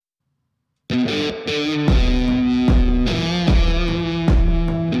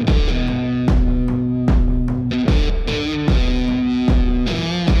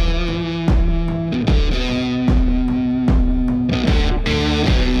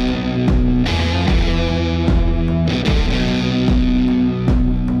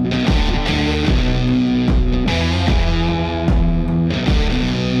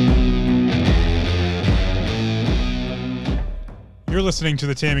Listening to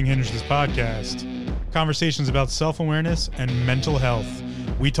the Taming Hindrances podcast, conversations about self-awareness and mental health.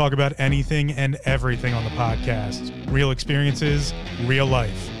 We talk about anything and everything on the podcast. Real experiences, real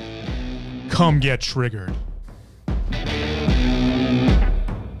life. Come get triggered.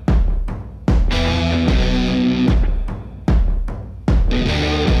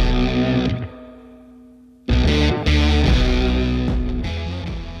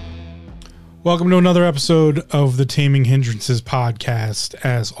 Welcome to another episode of the Taming Hindrances podcast.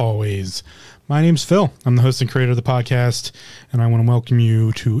 As always, my name's Phil. I'm the host and creator of the podcast, and I want to welcome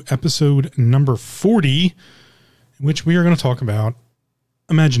you to episode number 40, in which we are going to talk about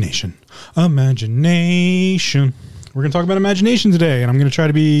imagination. Imagination. We're going to talk about imagination today, and I'm going to try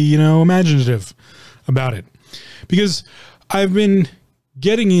to be, imaginative about it. Because I've been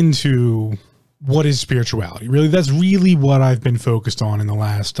getting into what is spirituality. Really, that's really what I've been focused on in the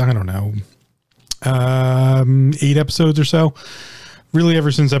last, 8 episodes or so. Really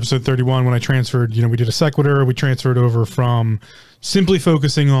ever since episode 31 when I transferred, we did a sequitur, we transferred over from simply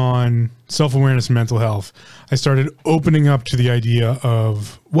focusing on self-awareness and mental health. I started opening up to the idea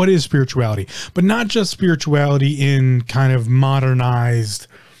of what is spirituality, but not just spirituality in kind of modernized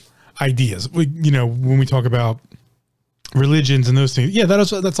ideas. When we talk about religions and those things,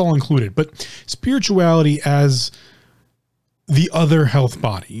 that's all included, but spirituality as the other health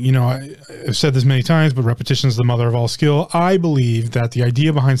body. I've said this many times, but repetition is the mother of all skill. I believe that the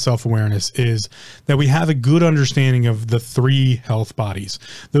idea behind self-awareness is that we have a good understanding of the three health bodies.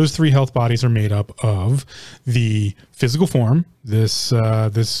 Those three health bodies are made up of the physical form, this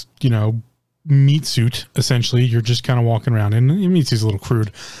meat suit, essentially. You're just kind of walking around in. Meat suit's a little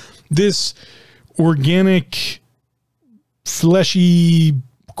crude. This organic, fleshy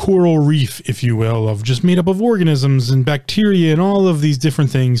coral reef, if you will, of just made up of organisms and bacteria and all of these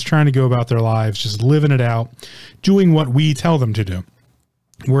different things trying to go about their lives, just living it out, doing what we tell them to do.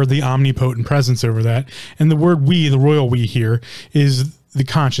 We're the omnipotent presence over that. And the word we, the royal we here, is the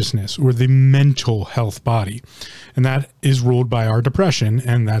consciousness or the mental health body. And that is ruled by our depression,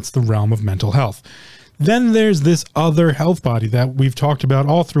 and that's the realm of mental health. Then there's this other health body that we've talked about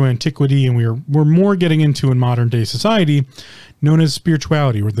all through antiquity, and we're more getting into in modern day society, known as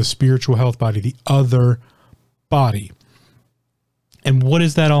spirituality, or the spiritual health body, the other body. And what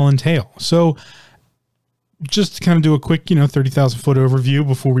does that all entail? So just to kind of do a quick, 30,000 foot overview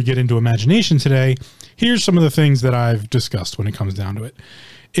before we get into imagination today, here's some of the things that I've discussed when it comes down to it,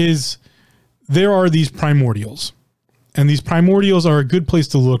 is there are these primordials. And these primordials are a good place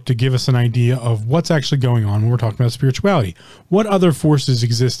to look to give us an idea of what's actually going on when we're talking about spirituality. What other forces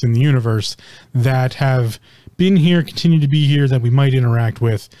exist in the universe that have been here, continue to be here, that we might interact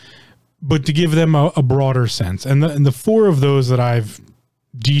with, but to give them a broader sense. And the four of those that I've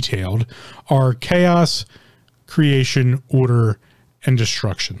detailed are chaos, creation, order, and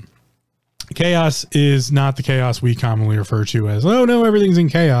destruction. Chaos is not the chaos we commonly refer to as, oh no, everything's in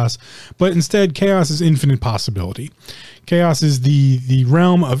chaos, but instead chaos is infinite possibility. Chaos is the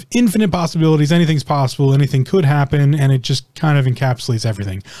realm of infinite possibilities. Anything's possible, anything could happen, and it just kind of encapsulates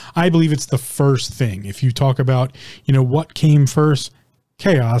everything. I believe it's the first thing. If you talk about, what came first,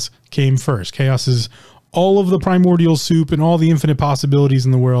 chaos came first. Chaos is all of the primordial soup and all the infinite possibilities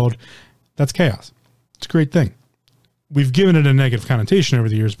in the world. That's chaos. It's a great thing. We've given it a negative connotation over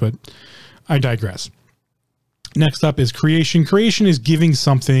the years, but I digress. Next up is creation. Creation is giving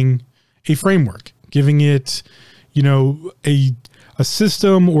something a framework, giving it, a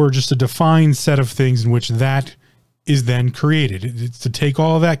system or just a defined set of things in which that is then created. It's to take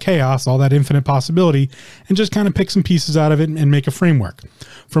all of that chaos, all that infinite possibility, and just kind of pick some pieces out of it and make a framework.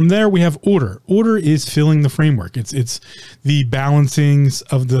 From there, we have order. Order is filling the framework. It's the balancings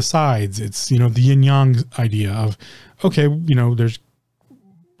of the sides. It's, the yin yang idea of, okay, there's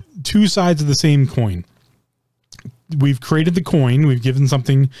two sides of the same coin. We've created the coin, we've given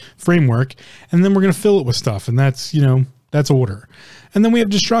something framework, and then we're going to fill it with stuff. And that's, that's order. And then we have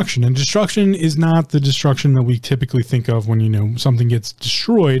destruction, and destruction is not the destruction that we typically think of when, something gets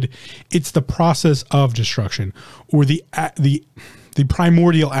destroyed. It's the process of destruction, or the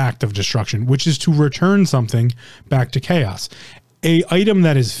primordial act of destruction, which is to return something back to chaos. A item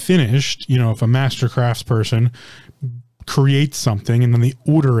that is finished, if a master crafts person creates something and then they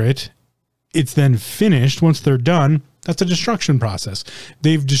order it it's then finished, once they're done, that's a destruction process.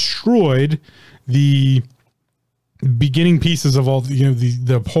 They've destroyed the beginning pieces of all,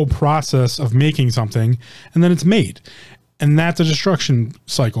 the whole process of making something, and then it's made. And that's a destruction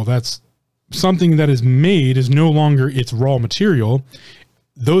cycle. That's something that is made is no longer its raw material.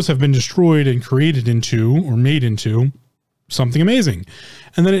 Those have been destroyed and created into, or made into, something amazing.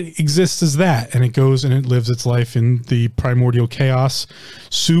 And then it exists as that, and it goes and it lives its life in the primordial chaos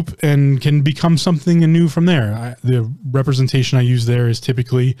soup and can become something new from there. The representation I use there is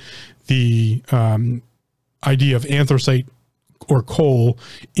typically the idea of anthracite or coal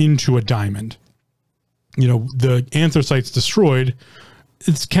into a diamond. The anthracite's destroyed,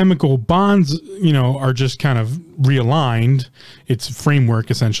 its chemical bonds, are just kind of realigned. Its framework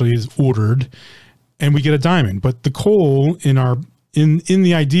essentially is ordered, and we get a diamond. But the coal in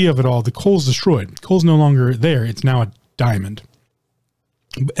the idea of it all, the coal's destroyed. Coal's no longer there. It's now a diamond.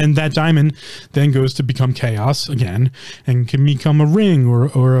 And that diamond then goes to become chaos again and can become a ring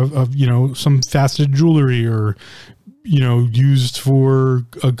or some faceted jewelry or, used for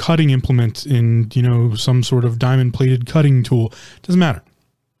a cutting implement in, some sort of diamond plated cutting tool. Doesn't matter.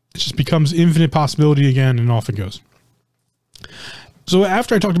 It just becomes infinite possibility again, and off it goes. So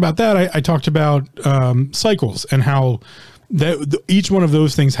after I talked about that, I talked about cycles and how each one of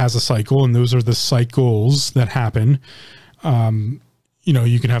those things has a cycle, and those are the cycles that happen.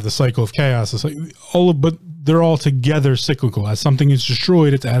 You can have the cycle of chaos, but they're all together cyclical. As something is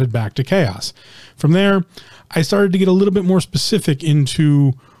destroyed, it's added back to chaos. From there, I started to get a little bit more specific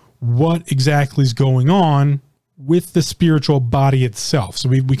into what exactly is going on with the spiritual body itself. So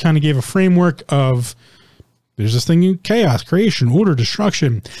we kind of gave a framework of there's this thing in chaos, creation, order,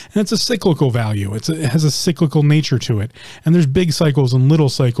 destruction, and it's a cyclical value. It has a cyclical nature to it. And there's big cycles and little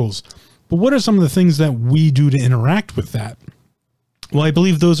cycles. But what are some of the things that we do to interact with that? Well, I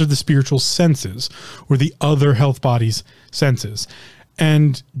believe those are the spiritual senses, or the other health body's senses.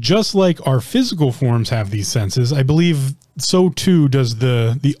 And just like our physical forms have these senses, I believe so too does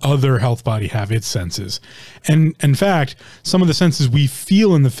the other health body have its senses. And in fact, some of the senses we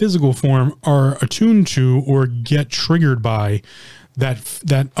feel in the physical form are attuned to or get triggered by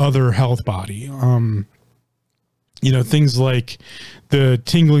that other health body. Things like the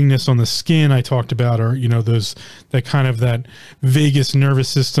tinglingness on the skin I talked about, or, that vagus nervous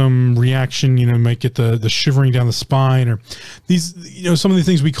system reaction, might get the shivering down the spine, or these, some of the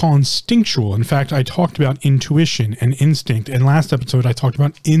things we call instinctual. In fact, I talked about intuition and instinct. And last episode, I talked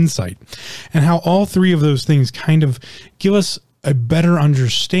about insight, and how all three of those things kind of give us a better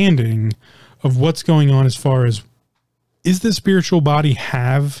understanding of what's going on as far as, is the spiritual body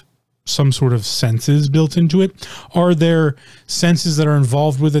have some sort of senses built into it? Are there senses that are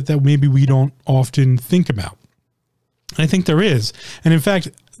involved with it that maybe we don't often think about? I think there is. And in fact,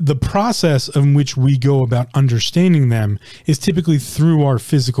 the process in which we go about understanding them is typically through our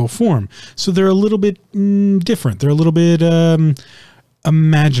physical form. So they're a little bit different. They're a little bit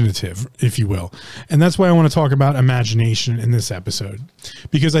imaginative, if you will. And that's why I want to talk about imagination in this episode,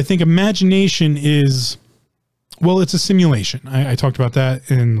 because I think imagination is, well, it's a simulation. I talked about that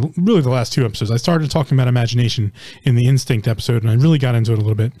in really the last two episodes. I started talking about imagination in the instinct episode, and I really got into it a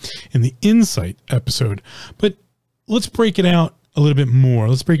little bit in the insight episode. But let's break it out a little bit more.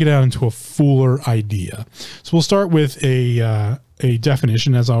 Let's break it out into a fuller idea. So we'll start with a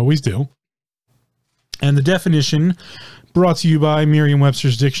definition, as I always do. And the definition, brought to you by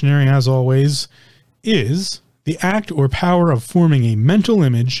Merriam-Webster's Dictionary, as always, is the act or power of forming a mental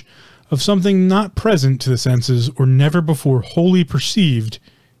image of something not present to the senses or never before wholly perceived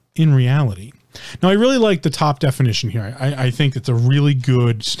in reality. Now, I really like the top definition here. I think it's a really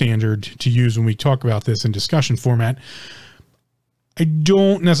good standard to use when we talk about this in discussion format. I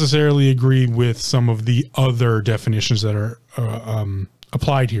don't necessarily agree with some of the other definitions that are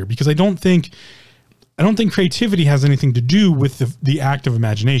applied here, because I don't think creativity has anything to do with the act of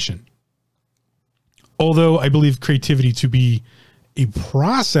imagination. Although I believe creativity to be a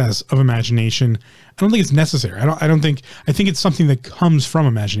process of imagination, I don't think it's necessary. I think it's something that comes from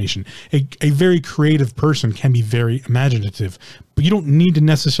imagination. A very creative person can be very imaginative, but you don't need to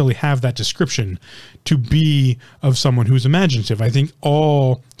necessarily have that description to be of someone who's imaginative. I think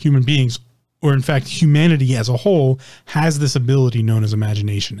all human beings, or in fact humanity as a whole, has this ability known as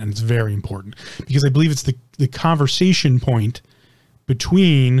imagination, and it's very important because I believe it's the conversation point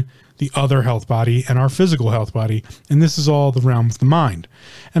between the other health body and our physical health body. And this is all the realm of the mind.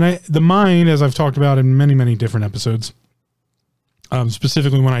 And the mind, as I've talked about in many, many different episodes,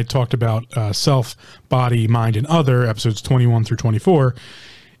 specifically when I talked about self, body, mind, and other, episodes 21 through 24,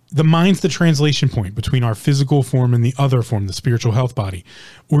 the mind's the translation point between our physical form and the other form, the spiritual health body,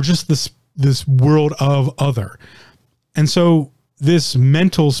 or just this world of other. And so this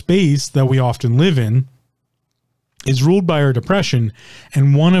mental space that we often live in is ruled by our depression.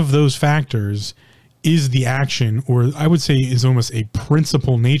 And one of those factors is the action, or I would say is almost a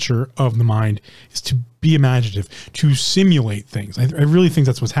principal nature of the mind, is to be imaginative, to simulate things. I really think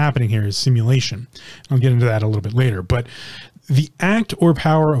that's what's happening here, is simulation. I'll get into that a little bit later. But the act or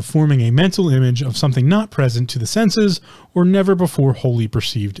power of forming a mental image of something not present to the senses or never before wholly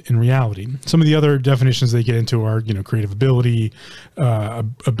perceived in reality. Some of the other definitions they get into are, creative ability,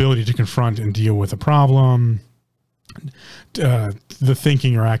 ability to confront and deal with a problem, the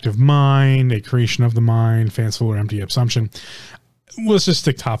thinking or active mind, a creation of the mind, fanciful or empty assumption. Let's just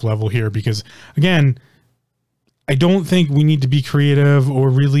stick top level here because, again, I don't think we need to be creative or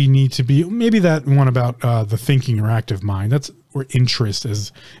really need to be, maybe that one about the thinking or active mind, or interest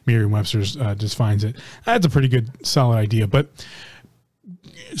as Merriam-Webster's defines it. That's a pretty good, solid idea. But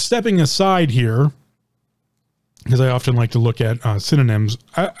stepping aside here, because I often like to look at synonyms,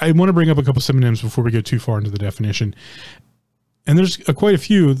 I want to bring up a couple synonyms before we go too far into the definition. And there's quite a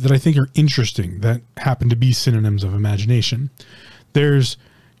few that I think are interesting that happen to be synonyms of imagination. There's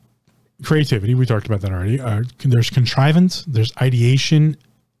creativity. We talked about that already. There's contrivance. There's ideation,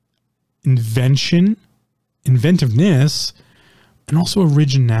 invention, inventiveness, and also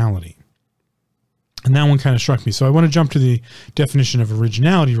originality. And that one kind of struck me. So I want to jump to the definition of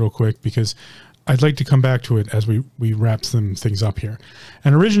originality real quick because I'd like to come back to it as we wrap some things up here.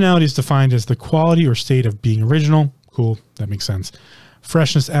 And originality is defined as the quality or state of being original. Cool. That makes sense.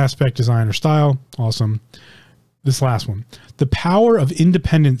 Freshness, aspect, design, or style. Awesome. This last one, the power of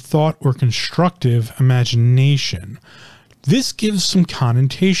independent thought or constructive imagination. This gives some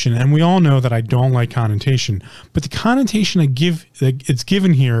connotation, and we all know that I don't like connotation, but the connotation it's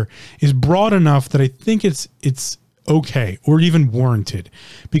given here is broad enough that I think it's okay or even warranted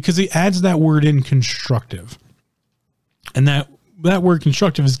because it adds that word in, constructive. And that word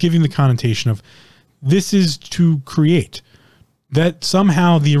constructive is giving the connotation of this is to create, that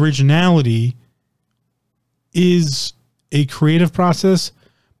somehow the originality is a creative process,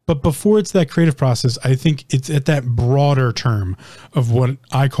 but before it's that creative process, I think it's at that broader term of what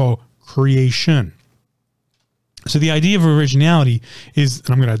I call creation. So the idea of originality is, and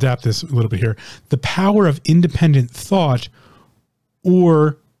I'm going to adapt this a little bit here, the power of independent thought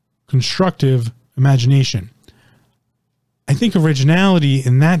or constructive imagination. I think originality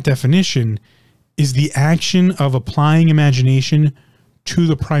in that definition is the action of applying imagination to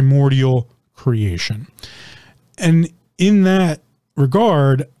the primordial creation. And in that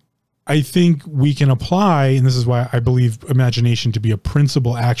regard, I think we can apply, and this is why I believe imagination to be a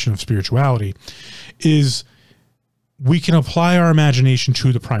principal action of spirituality, is we can apply our imagination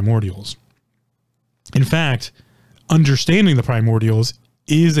to the primordials. In fact, understanding the primordials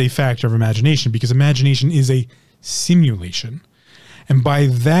is a factor of imagination because imagination is a simulation. And by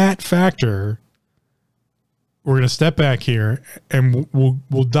that factor, we're going to step back here and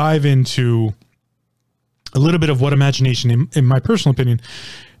we'll dive into a little bit of what imagination, in my personal opinion,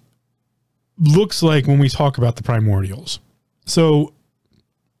 looks like when we talk about the primordials. So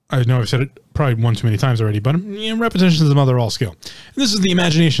I know I've said it probably one too many times already, but repetition is the mother of all skill. And this is the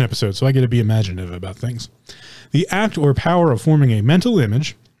imagination episode, so I get to be imaginative about things. The act or power of forming a mental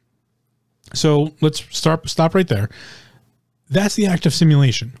image. So let's stop right there. That's the act of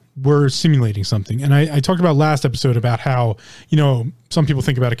simulation. We're simulating something. And I talked about last episode about how, some people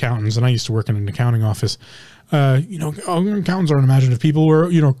think about accountants, and I used to work in an accounting office. Accountants aren't imaginative people, or,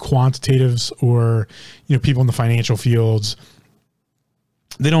 quantitatives, or, people in the financial fields.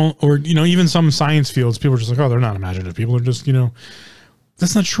 They don't, or, even some science fields, people are just like, oh, they're not imaginative people. They're just,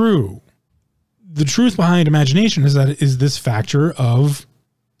 that's not true. The truth behind imagination is that it is this factor of,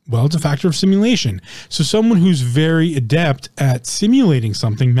 it's a factor of simulation. So someone who's very adept at simulating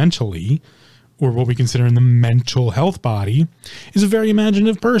something mentally, or what we consider in the mental health body, is a very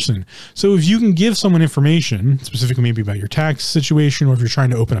imaginative person. So if you can give someone information, specifically maybe about your tax situation, or if you're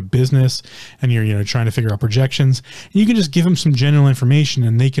trying to open a business and you're trying to figure out projections, and you can just give them some general information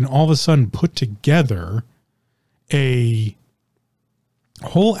and they can all of a sudden put together a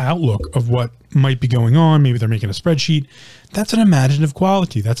whole outlook of what might be going on. Maybe they're making a spreadsheet. That's an imaginative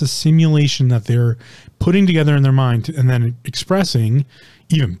quality. That's a simulation that they're putting together in their mind and then expressing.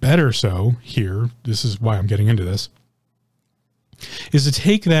 Even better so here, this is why I'm getting into this, is to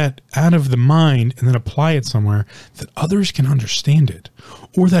take that out of the mind and then apply it somewhere that others can understand it,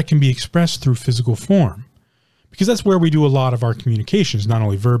 or that can be expressed through physical form. Because that's where we do a lot of our communications, not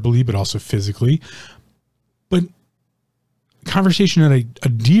only verbally, but also physically. But conversation at a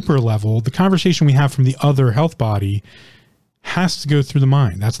deeper level, the conversation we have from the other health body, has to go through the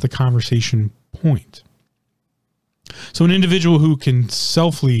mind. That's the conversation point. So an individual who can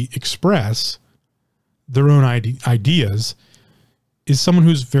selfly express their own ideas is someone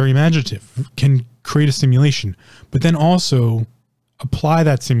who's very imaginative, can create a simulation, but then also apply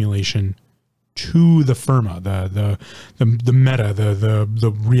that simulation to the firma, the meta,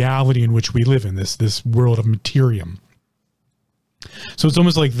 the reality in which we live in, this world of materium. So it's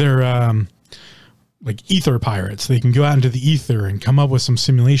almost like they're like ether pirates. They can go out into the ether and come up with some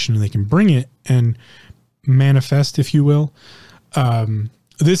simulation, and they can bring it and manifest, if you will.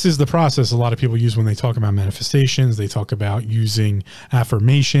 This is the process a lot of people use when they talk about manifestations. They talk about using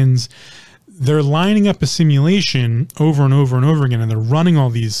affirmations. They're lining up a simulation over and over and over again, and they're running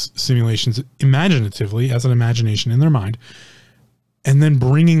all these simulations imaginatively as an imagination in their mind, and then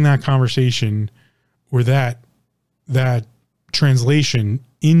bringing that conversation or that translation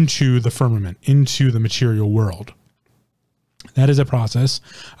into the firmament, into the material world. That is a process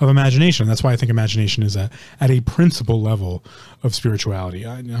of imagination. That's why I think imagination is at a principal level of spirituality.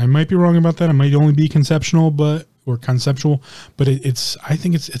 I might be wrong about that. It might only be conceptual, but I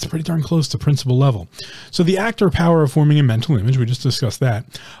think it's pretty darn close to principal level. So the act or power of forming a mental image, we just discussed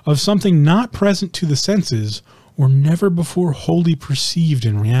that, of something not present to the senses or never before wholly perceived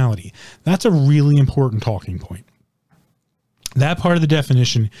in reality. That's a really important talking point. That part of the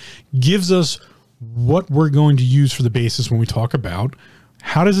definition gives us what we're going to use for the basis when we talk about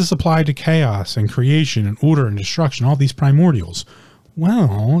how does this apply to chaos and creation and order and destruction, all these primordials.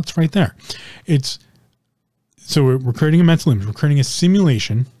 Well, it's right there. So we're creating a mental image. We're creating a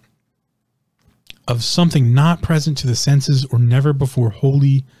simulation of something not present to the senses or never before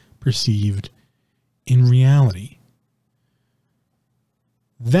wholly perceived in reality.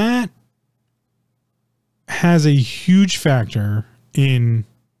 That has a huge factor in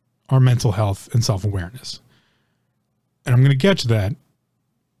our mental health and self-awareness. And I'm going to get to that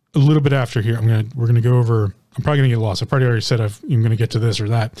a little bit after here. We're going to go over, I'm probably going to get lost. I probably already said I'm going to get to this or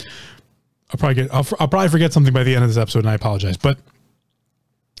that. I'll probably forget something by the end of this episode, and I apologize. But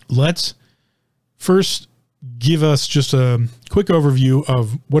let's first give us just a quick overview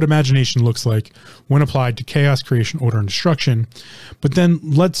of what imagination looks like when applied to chaos, creation, order, and destruction. But then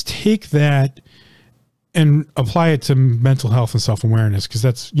let's take that and apply it to mental health and self-awareness, because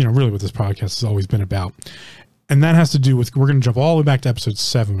that's, really what this podcast has always been about. And that has to do with, we're going to jump all the way back to episode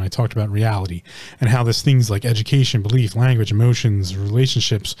 7 when I talked about reality and how this things like education, belief, language, emotions,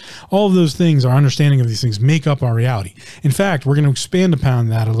 relationships, all of those things, our understanding of these things make up our reality. In fact, we're going to expand upon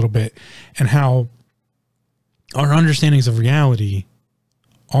that a little bit and how our understandings of reality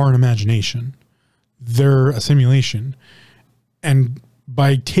are an imagination. They're a simulation. And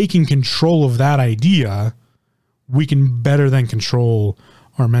by taking control of that idea, we can better then control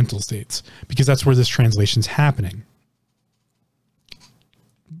our mental states, because that's where this translation's happening.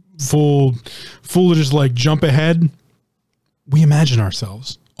 Full to just like jump ahead. We imagine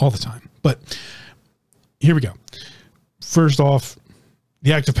ourselves all the time. But here we go. First off,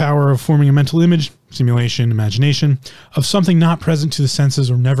 the active power of forming a mental image, simulation, imagination, of something not present to the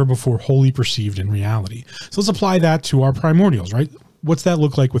senses or never before wholly perceived in reality. So let's apply that to our primordials, right? What's that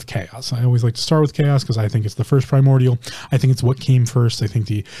look like with chaos? I always like to start with chaos because I think it's the first primordial. I think it's what came first. I think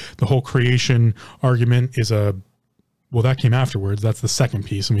the whole creation argument is that came afterwards. That's the second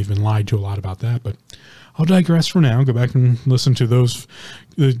piece, and we've been lied to a lot about that. But I'll digress for now. Go back and listen to those,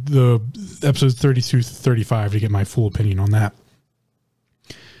 the episodes 32 to 35 to get my full opinion on that.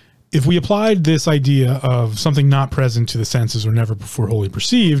 If we applied this idea of something not present to the senses or never before wholly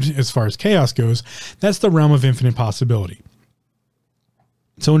perceived, as far as chaos goes, that's the realm of infinite possibility.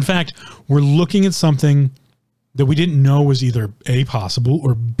 So in fact, we're looking at something that we didn't know was either A, possible,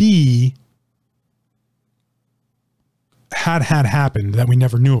 or B, had happened that we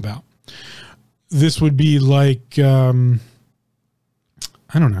never knew about. This would be like, I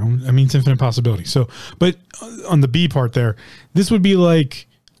don't know. I mean, it's infinite possibility. So, but on the B part there, this would be like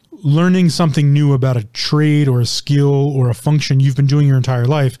learning something new about a trade or a skill or a function you've been doing your entire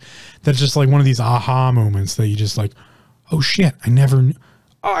life. That's just like one of these aha moments that you just like, oh shit,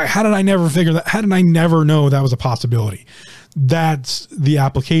 how did I never figure that? How did I never know that was a possibility? That's the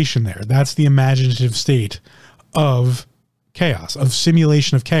application there. That's the imaginative state of chaos, of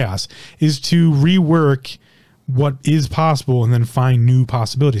simulation of chaos, is to rework what is possible and then find new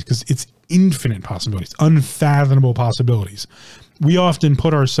possibilities, because it's infinite possibilities, unfathomable possibilities. We often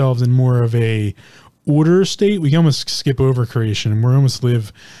put ourselves in more of a order state. We can almost skip over creation, and we almost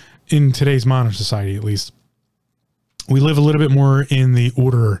live in today's modern society, at least. We live a little bit more in the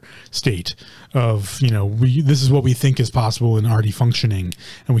order state of, this is what we think is possible and already functioning.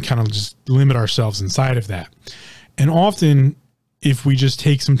 And we kind of just limit ourselves inside of that. And often, if we just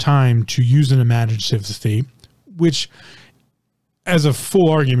take some time to use an imaginative state, which as a full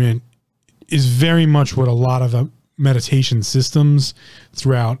argument is very much what a lot of meditation systems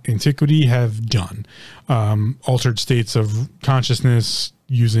throughout antiquity have done. Altered states of consciousness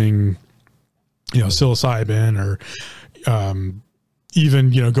using, psilocybin, or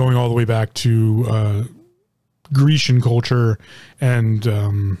even, going all the way back to Grecian culture. And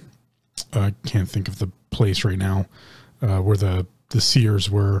I can't think of the place right now where the seers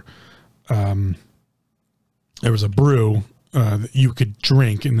were. There was a brew that you could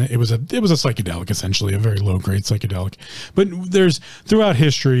drink, and it was a psychedelic, essentially a very low grade psychedelic. But throughout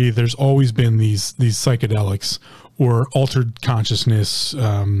history, there's always been these psychedelics or altered consciousness,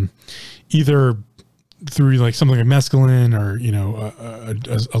 either through like something like mescaline, or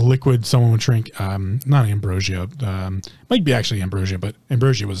a liquid someone would drink. Not ambrosia, might be actually ambrosia, but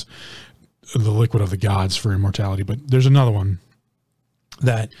ambrosia was the liquid of the gods for immortality. But there's another one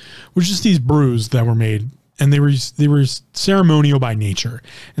that was just these brews that were made. And they were ceremonial by nature,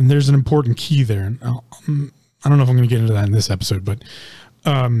 and there's an important key there. And I don't know if I'm going to get into that in this episode, but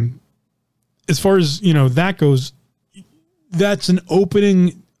as far as that goes, that's an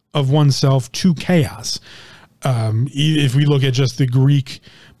opening of oneself to chaos. If we look at just the Greek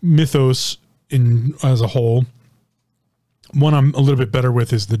mythos as a whole, one I'm a little bit better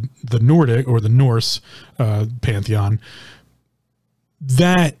with is the Nordic or the Norse pantheon.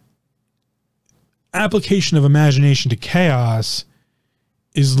 That application of imagination to chaos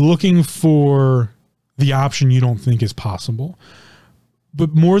is looking for the option you don't think is possible.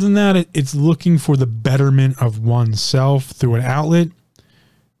 But more than that, it's looking for the betterment of oneself through an outlet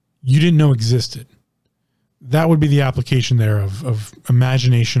you didn't know existed. That would be the application there of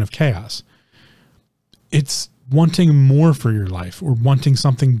imagination of chaos. It's wanting more for your life, or wanting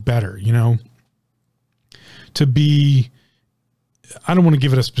something better, to be... I don't want to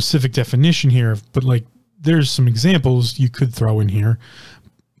give it a specific definition here, but like there's some examples you could throw in here,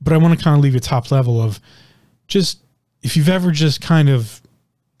 but I want to kind of leave a top level of just, if you've ever just kind of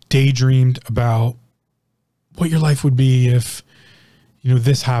daydreamed about what your life would be if,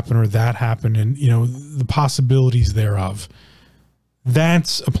 this happened or that happened, and, the possibilities thereof,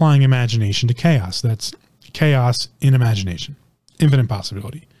 that's applying imagination to chaos. That's chaos in imagination, infinite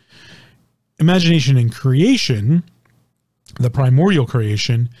possibility. Imagination in creation, the primordial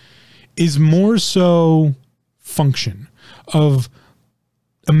creation, is more so function of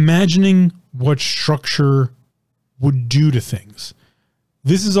imagining what structure would do to things.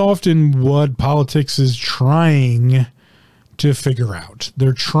 This is often what politics is trying to figure out.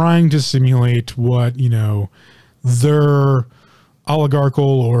 They're trying to simulate what, their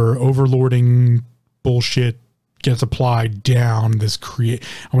oligarchical or overlording bullshit gets applied down this I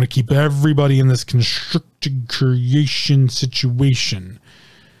want to keep everybody in this constricted creation situation.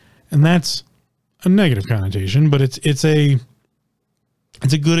 And that's a negative connotation, but it's a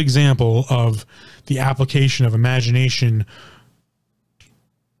good example of the application of imagination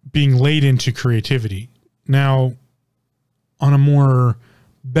being laid into creativity. Now, on a more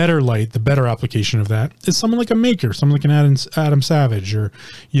better light, the better application of that is someone like a maker, someone like an Adam Savage, or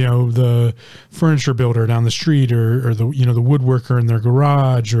the furniture builder down the street, or the the woodworker in their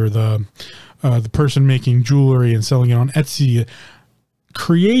garage, or the person making jewelry and selling it on Etsy.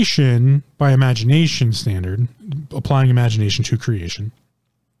 Creation by imagination standard, applying imagination to creation,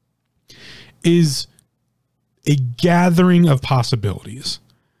 is a gathering of possibilities.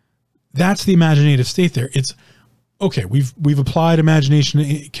 That's the imaginative state there. It's okay, we've applied imagination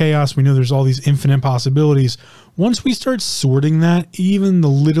to chaos. We know there's all these infinite possibilities. Once we start sorting that, even the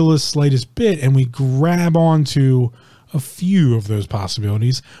littlest, slightest bit, and we grab onto a few of those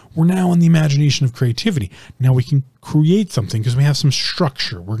possibilities, we're now in the imagination of creativity. Now we can create something because we have some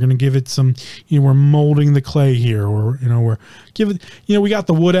structure. We're going to give it some, we're molding the clay here, or, we're give it, we got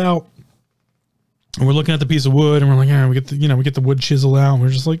the wood out, and we're looking at the piece of wood, and we're like, we get the wood chisel out, and we're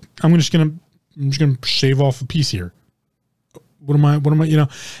just like, I'm just going to shave off a piece here. What am I,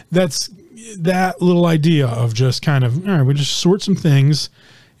 that's that little idea of just kind of, all right, we just sort some things,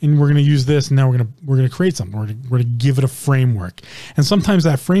 and we're going to use this, and now we're going to create something. We're going to give it a framework. And sometimes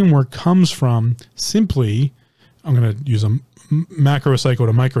that framework comes from simply, I'm going to use a macro cycle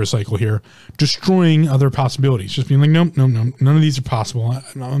to micro cycle here, destroying other possibilities. Just being like, no, none of these are possible.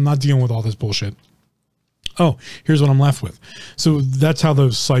 I'm not dealing with all this bullshit. Oh, here's what I'm left with. So that's how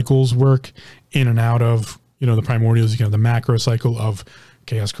those cycles work in and out of, the primordials. You can have the macro cycle of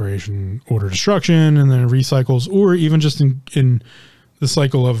chaos creation, order destruction, and then it recycles, or even just in the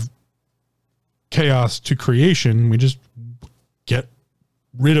cycle of chaos to creation, we just get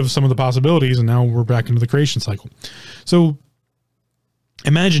rid of some of the possibilities, and now we're back into the creation cycle. So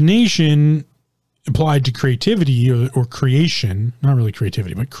imagination applied to creativity or creation, not really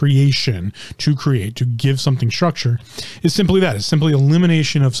creativity, but creation, to create, to give something structure, is simply that. It's simply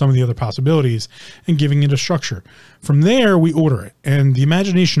elimination of some of the other possibilities and giving it a structure. From there, we order it. And the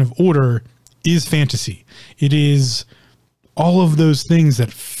imagination of order is fantasy. It is all of those things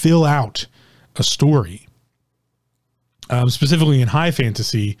that fill out a story. Specifically in high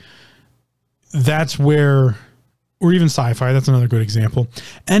fantasy, that's where, or even sci-fi, that's another good example.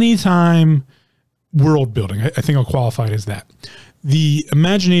 Anytime world building, I think I'll qualify it as that. The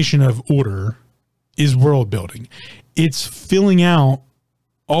imagination of order is world building. It's filling out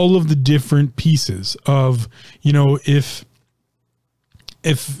all of the different pieces of, if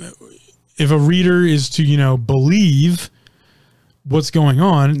a reader is to, believe what's going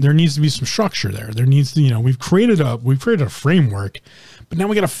on, there needs to be some structure there. There needs to, we've created a framework, but now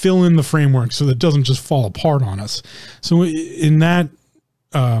we got to fill in the framework so that it doesn't just fall apart on us. So in that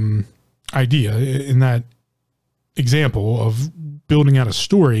idea, in that example of building out a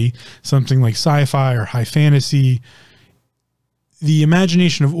story, something like sci-fi or high fantasy, the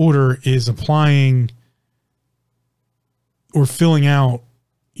imagination of order is applying or filling out,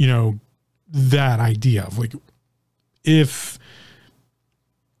 that idea of like, if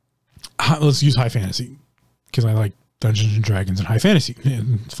let's use high fantasy because I like Dungeons and Dragons and high fantasy.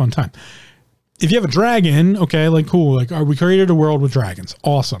 It's a fun time. If you have a dragon, okay, like cool. Like, we created a world with dragons.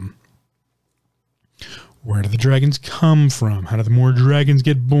 Awesome. Where do the dragons come from? How do the more dragons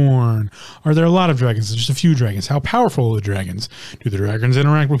get born? Are there a lot of dragons? Just a few dragons? How powerful are the dragons? Do the dragons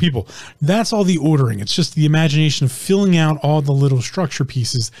interact with people? That's all the ordering. It's just the imagination of filling out all the little structure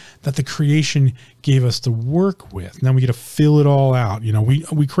pieces that the creation gave us to work with. Now we get to fill it all out.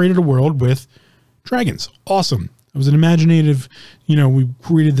 We created a world with dragons. Awesome. It was an imaginative, we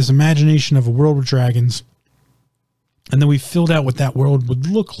created this imagination of a world with dragons. And then we filled out what that world would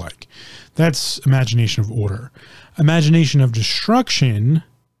look like. That's imagination of order. Imagination of destruction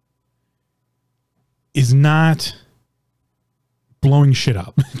is not blowing shit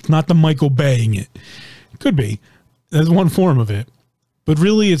up. It's not the Michael Baying it. It could be. That's one form of it. But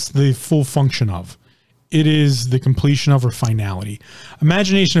really, it's the full function of. It is the completion of or finality.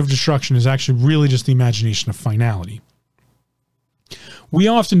 Imagination of destruction is actually really just the imagination of finality. We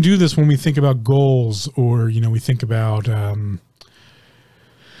often do this when we think about goals or, we think about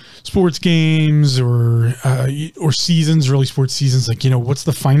sports games or seasons, early sports seasons. Like, what's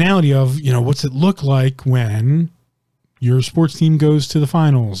the finality of, what's it look like when your sports team goes to the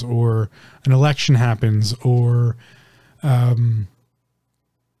finals or an election happens or, that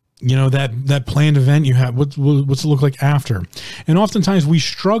planned event you have, what's it look like after? And oftentimes we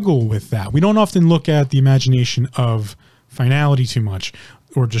struggle with that. We don't often look at the imagination of finality too much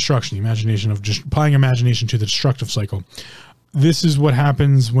or destruction, the imagination of just applying imagination to the destructive cycle. This is what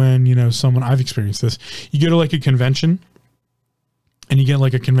happens when, I've experienced this. You go to like a convention and you get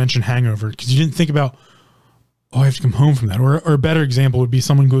like a convention hangover because you didn't think about, I have to come home from that. Or a better example would be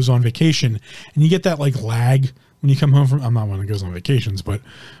someone goes on vacation and you get that like lag when you come home from, I'm not one that goes on vacations, but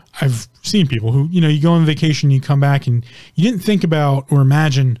I've seen people who, you go on vacation, you come back and you didn't think about or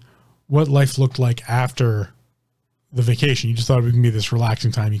imagine what life looked like after the vacation. You just thought it would be this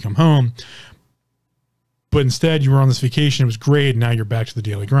relaxing time. You come home, but instead you were on this vacation. It was great. And now you're back to the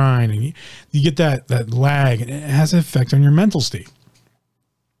daily grind and you get that lag and it has an effect on your mental state.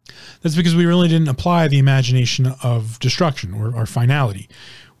 That's because we really didn't apply the imagination of destruction or finality.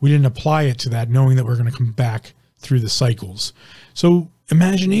 We didn't apply it to that knowing that we're going to come back through the cycles. So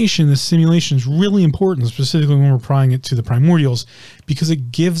imagination, this simulation is really important, specifically when we're applying it to the primordials, because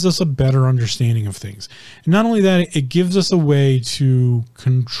it gives us a better understanding of things. And not only that, it gives us a way to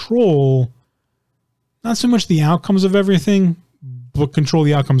control not so much the outcomes of everything, but control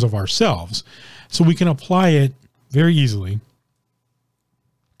the outcomes of ourselves. So we can apply it very easily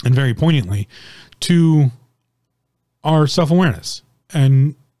and very poignantly to our self-awareness.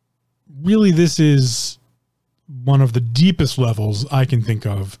 And really, this is one of the deepest levels I can think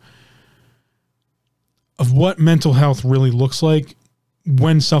of what mental health really looks like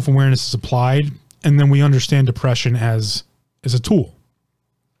when self-awareness is applied. And then we understand depression as a tool.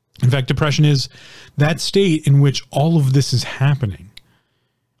 In fact, depression is that state in which all of this is happening.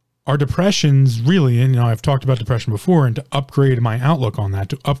 Our depressions really, and I've talked about depression before, and to upgrade my outlook on that,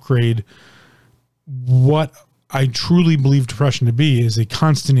 to upgrade what I truly believe depression to be, is a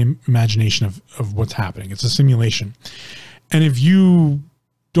constant imagination of what's happening. It's a simulation. And if you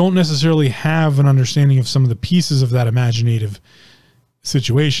don't necessarily have an understanding of some of the pieces of that imaginative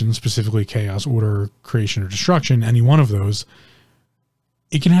situation, specifically chaos, order, creation, or destruction, any one of those,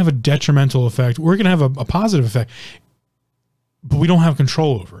 it can have a detrimental effect, or it can have a positive effect, but we don't have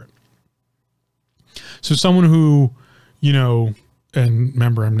control over it. So someone who, you know, and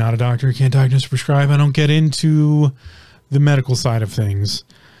remember, I'm not a doctor, I can't diagnose or prescribe, I don't get into the medical side of things.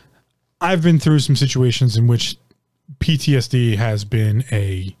 I've been through some situations in which PTSD has been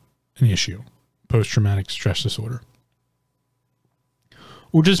an issue, post-traumatic stress disorder,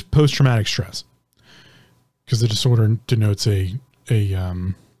 or just post-traumatic stress, because the disorder denotes a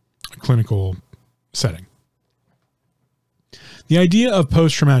clinical setting. The idea of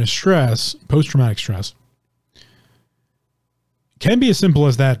post-traumatic stress can be as simple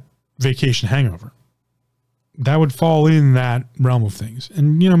as that vacation hangover. That would fall in that realm of things.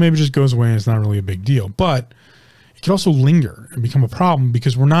 And, you know, maybe it just goes away and it's not really a big deal. But it can also linger and become a problem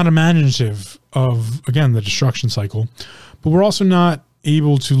because we're not imaginative of, again, the destruction cycle, but we're also not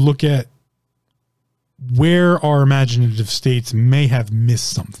able to look at where our imaginative states may have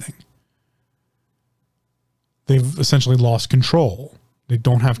missed something. They've essentially lost control. They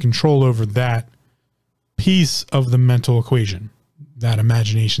don't have control over that piece of the mental equation, that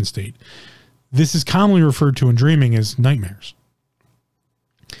imagination state. This is commonly referred to in dreaming as nightmares.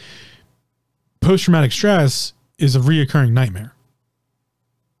 Post-traumatic stress is a reoccurring nightmare,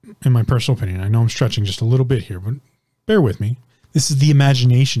 in my personal opinion. I know I'm stretching just a little bit here, but bear with me. This is the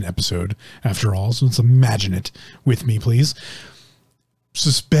imagination episode, after all, so let's imagine it with me, please.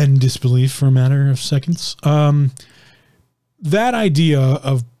 Suspend disbelief for a matter of seconds. That idea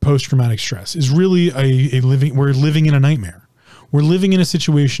of post-traumatic stress is really we're living in a nightmare. We're living in a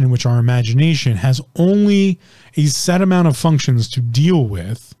situation in which our imagination has only a set amount of functions to deal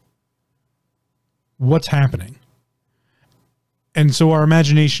with what's happening. And so our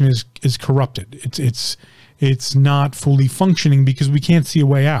imagination is corrupted. It's not fully functioning because we can't see a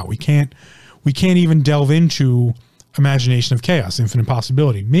way out. We can't even delve into imagination of chaos, infinite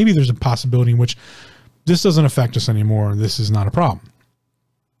possibility. Maybe there's a possibility in which this doesn't affect us anymore. This is not a problem.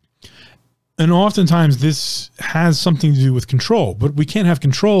 And oftentimes this has something to do with control, but we can't have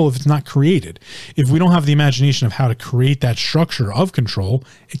control if it's not created. If we don't have the imagination of how to create that structure of control,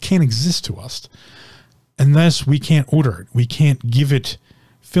 it can't exist to us. Unless we can't order it. We can't give it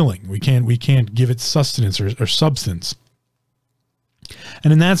filling. We can't give it sustenance or substance.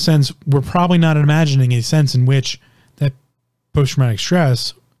 And in that sense, we're probably not imagining a sense in which that post-traumatic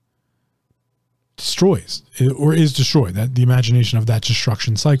stress destroys or is destroyed, that the imagination of that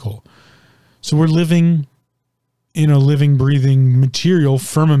destruction cycle. So we're living in a living, breathing material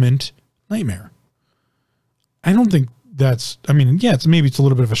firmament nightmare. I don't think that's, I mean, yeah, it's a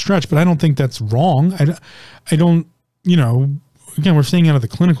little bit of a stretch, but I don't think that's wrong. I don't, you know, again, we're staying out of the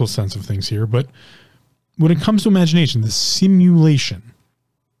clinical sense of things here, but when it comes to imagination, the simulation,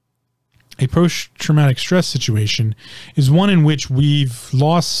 a post-traumatic stress situation is one in which we've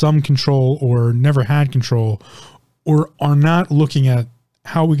lost some control or never had control or are not looking at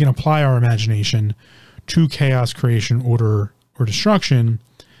how we can apply our imagination to chaos, creation, order, or destruction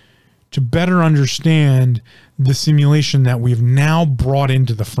to better understand the simulation that we've now brought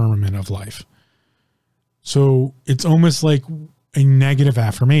into the firmament of life. So it's almost like a negative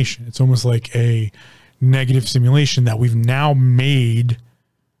affirmation. It's almost like a negative simulation that we've now made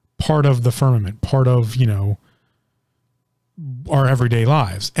part of the firmament, part of, you know, our everyday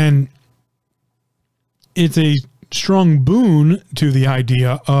lives. And it's a strong boon to the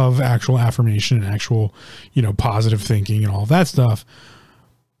idea of actual affirmation and actual, you know, positive thinking and all that stuff.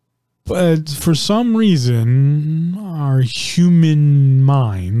 But for some reason, our human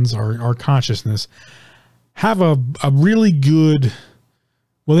minds, our consciousness, have a really good,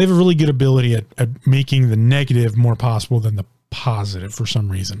 well, they have a really good ability at making the negative more possible than the positive for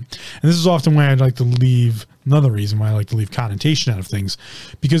some reason. And this is often why another reason why I like to leave connotation out of things,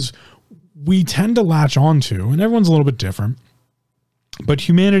 because we tend to latch onto, and everyone's a little bit different, but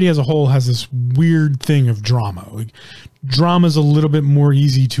humanity as a whole has this weird thing of drama. Like, drama is a little bit more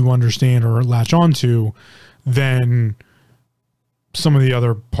easy to understand or latch onto than some of the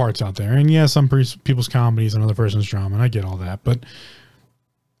other parts out there. And yeah, some people's comedy is another person's drama, and I get all that. But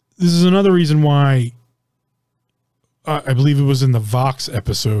this is another reason why I believe it was in the Vox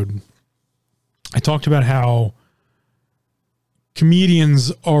episode, I talked about how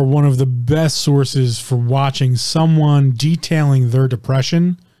comedians are one of the best sources for watching someone detailing their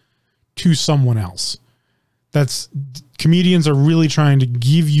depression to someone else. Comedians are really trying to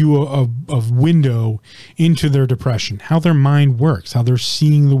give you a window into their depression, how their mind works, how they're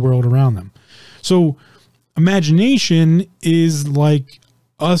seeing the world around them. So imagination is like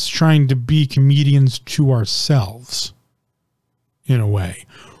us trying to be comedians to ourselves in a way.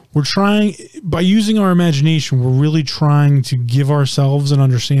 We're trying, by using our imagination, we're really trying to give ourselves an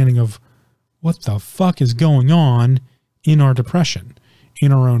understanding of what the fuck is going on in our depression,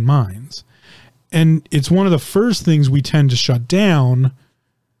 in our own minds. And it's one of the first things we tend to shut down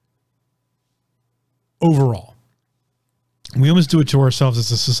overall. We almost do it to ourselves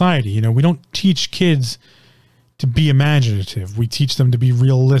as a society. You know, we don't teach kids to be imaginative. We teach them to be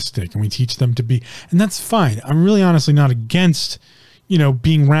realistic, and we teach them to be, and that's fine. I'm really honestly not against, you know,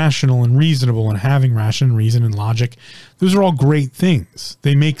 being rational and reasonable and having ration, reason, and logic. Those are all great things.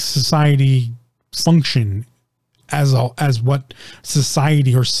 They make society function as what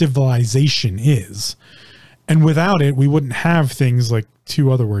society or civilization is. And without it, we wouldn't have things like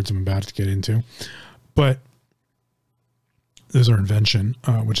two other words I'm about to get into. But those are invention,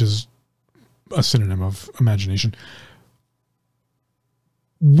 which is a synonym of imagination.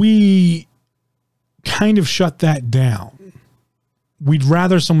 We kind of shut that down. We'd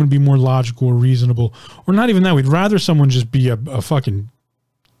rather someone be more logical or reasonable, or not even that. We'd rather someone just be a fucking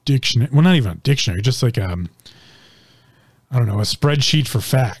dictionary. Well, not even a dictionary, just like I don't know, a spreadsheet for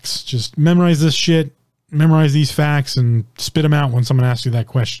facts. Just memorize this shit, memorize these facts, and spit them out when someone asks you that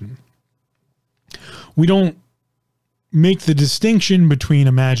question. We don't make the distinction between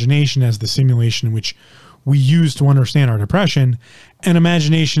imagination as the simulation in which we use to understand our depression, and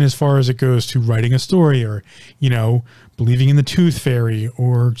imagination as far as it goes to writing a story, or, you know, believing in the tooth fairy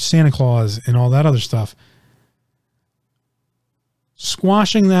or Santa Claus and all that other stuff.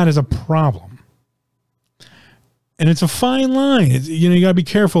 Squashing that is a problem. And it's a fine line. You know, you gotta be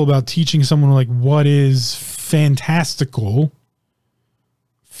careful about teaching someone like what is fantastical,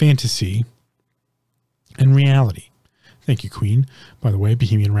 fantasy, and reality. Thank you, Queen. By the way,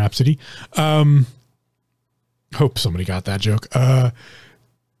 Bohemian Rhapsody. Hope somebody got that joke. Or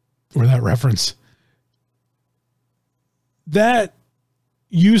that reference. That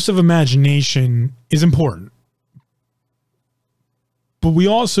use of imagination is important. But we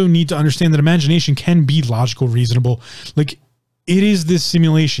also need to understand that imagination can be logical, reasonable. Like, it is this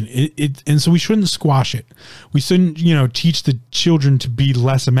simulation. And so we shouldn't squash it. We shouldn't, you know, teach the children to be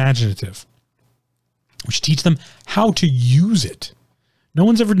less imaginative. We should teach them how to use it. No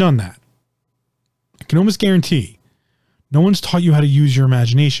one's ever done that. I can almost guarantee. No one's taught you how to use your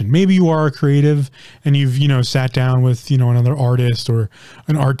imagination. Maybe you are a creative and you've, you know, sat down with, you know, another artist or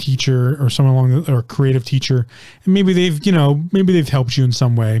an art teacher or someone along the, or a creative teacher. And maybe they've, you know, maybe they've helped you in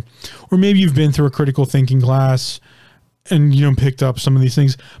some way. Or maybe you've been through a critical thinking class and, you know, picked up some of these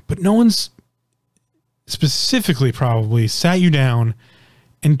things. But no one's specifically probably sat you down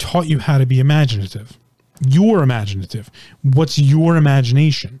and taught you how to be imaginative. You're imaginative. What's your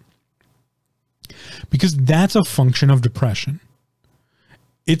imagination? Because that's a function of depression.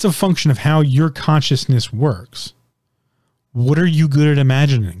 It's a function of how your consciousness works. What are you good at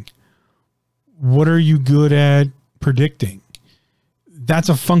imagining? What are you good at predicting? That's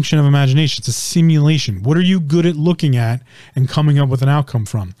a function of imagination. It's a simulation. What are you good at looking at and coming up with an outcome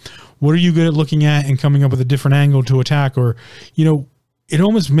from? What are you good at looking at and coming up with a different angle to attack? Or, you know, it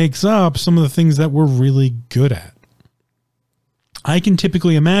almost makes up some of the things that we're really good at. I can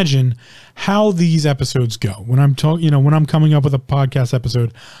typically imagine how these episodes go. When I'm talking, you know, when I'm coming up with a podcast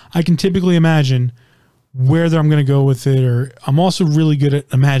episode, I can typically imagine where I'm going to go with it. Or I'm also really good at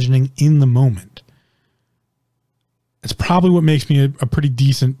imagining in the moment. It's probably what makes me a pretty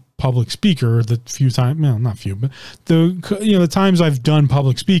decent public speaker. The few times, well, not few, but the times I've done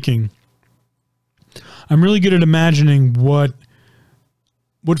public speaking, I'm really good at imagining what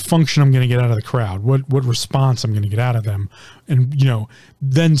function I'm going to get out of the crowd, what response I'm going to get out of them. And, you know,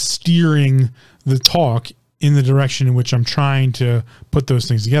 then steering the talk in the direction in which I'm trying to put those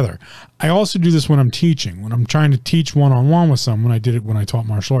things together. I also do this when I'm teaching, when I'm trying to teach one-on-one with someone. I did it when I taught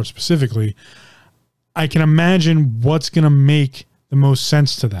martial arts specifically. I can imagine what's going to make the most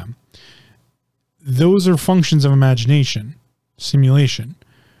sense to them. Those are functions of imagination, simulation.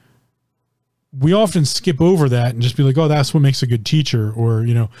 We often skip over that and just be like, oh, that's what makes a good teacher. Or,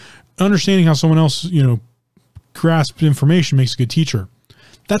 you know, understanding how someone else, you know, grasps information makes a good teacher.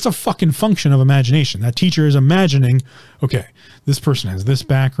 That's a fucking function of imagination. That teacher is imagining, okay, this person has this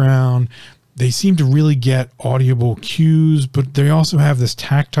background. They seem to really get audible cues, but they also have this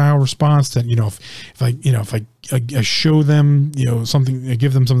tactile response that, you know, if I show them, you know, something, I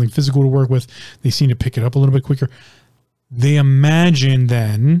give them something physical to work with, they seem to pick it up a little bit quicker. They imagine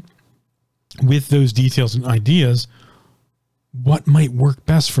then, with those details and ideas, what might work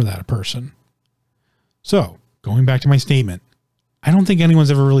best for that person. So, going back to my statement, I don't think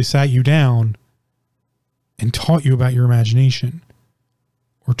anyone's ever really sat you down and taught you about your imagination,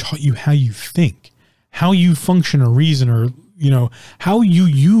 or taught you how you think, how you function or reason, or, how you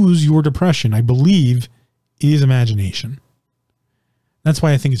use your depression, I believe, is imagination. That's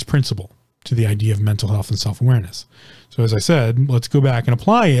why I think it's principal to the idea of mental health and self-awareness. So as I said, let's go back and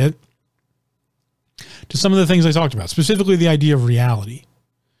apply it to some of the things I talked about, specifically the idea of reality.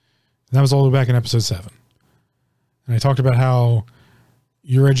 And that was all the way back in episode 7. And I talked about how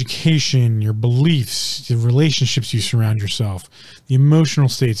your education, your beliefs, the relationships you surround yourself, the emotional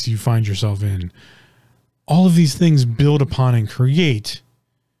states you find yourself in, all of these things build upon and create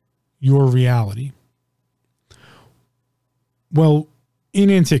your reality. Well, in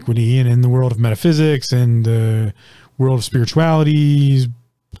antiquity and in the world of metaphysics and the world of spirituality,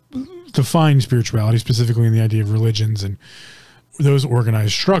 defined spirituality, specifically in the idea of religions and those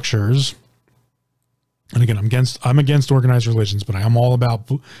organized structures. And again, I'm against organized religions, but I am all about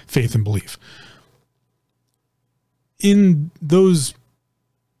faith and belief. In those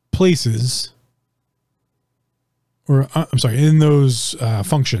places, in those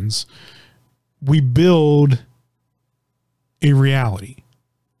functions, we build a reality.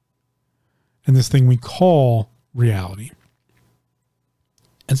 And this thing we call reality.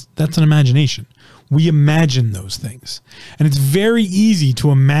 That's an imagination. We imagine those things. And it's very easy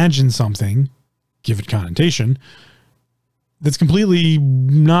to imagine something, give it connotation, that's completely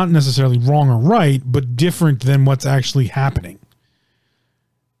not necessarily wrong or right, but different than what's actually happening.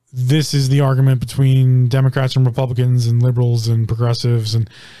 This is the argument between Democrats and Republicans and liberals and progressives, and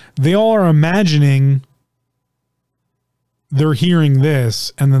they all are imagining they're hearing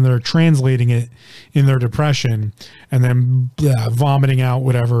this, and then they're translating it in their depression, and then vomiting out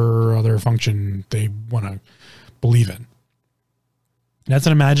whatever other function they want to believe in. That's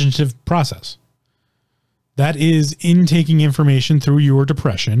an imaginative process. That is intaking information through your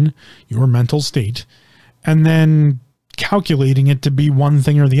depression, your mental state, and then calculating it to be one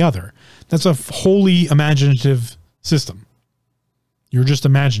thing or the other. That's a wholly imaginative system. You're just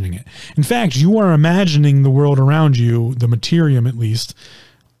imagining it. In fact, you are imagining the world around you, the materium at least,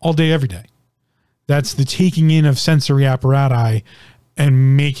 all day, every day. That's the taking in of sensory apparatus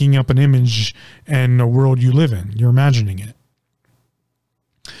and making up an image and a world you live in. You're imagining it.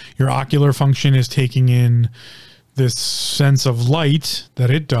 Your ocular function is taking in this sense of light that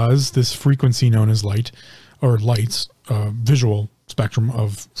it does, this frequency known as light, or lights, visual spectrum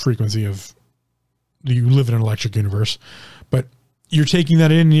of frequency of, you live in an electric universe, but you're taking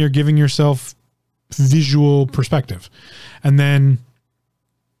that in and you're giving yourself visual perspective. And then,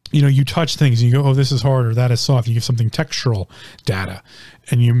 you touch things and you go, oh, this is hard or that is soft. You give something textural data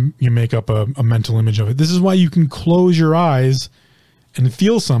and you make up a mental image of it. This is why you can close your eyes and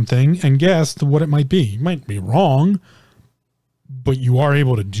feel something and guess what it might be. You might be wrong, but you are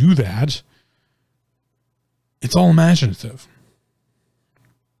able to do that. It's all imaginative.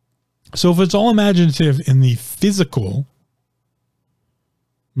 So if it's all imaginative in the physical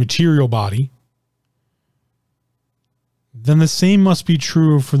material body, then the same must be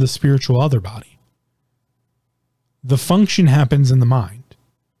true for the spiritual other body. The function happens in the mind.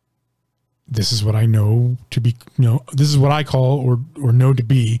 This is what I know to be, this is what I call or know to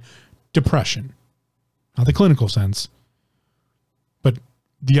be depression. Not the clinical sense, but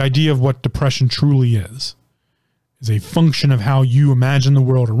the idea of what depression truly is a function of how you imagine the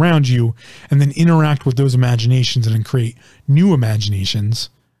world around you and then interact with those imaginations and then create new imaginations.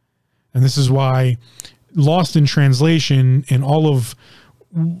 And this is why lost in translation in all of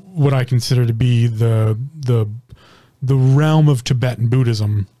what I consider to be the realm of Tibetan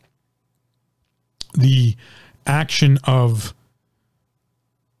Buddhism, the action of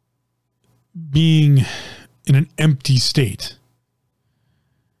being in an empty state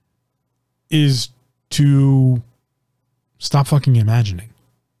is to stop fucking imagining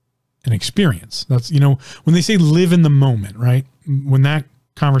and experience. That's, when they say live in the moment, right? When that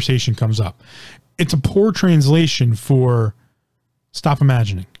conversation comes up, it's a poor translation for stop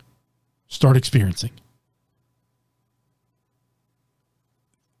imagining, start experiencing.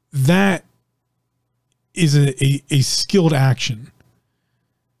 That is a skilled action.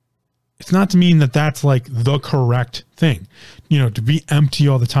 It's not to mean that that's like the correct thing, to be empty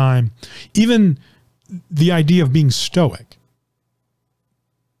all the time. Even the idea of being stoic,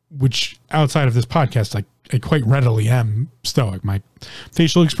 which outside of this podcast, I quite readily am stoic. My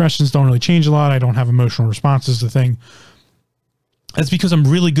facial expressions don't really change a lot. I don't have emotional responses to things. That's because I'm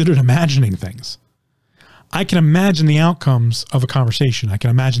really good at imagining things. I can imagine the outcomes of a conversation. I can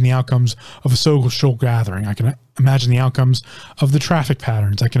imagine the outcomes of a social gathering. I can imagine the outcomes of the traffic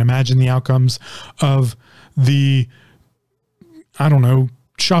patterns. I can imagine the outcomes of the,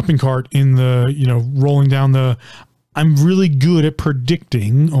 shopping cart in the, rolling down the, I'm really good at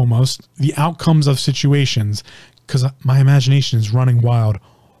predicting almost the outcomes of situations because my imagination is running wild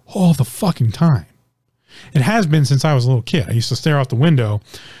all the fucking time. It has been since I was a little kid. I used to stare out the window.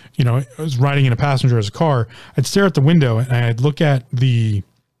 You know, I was riding in a passenger's car. I'd stare at the window and I'd look at the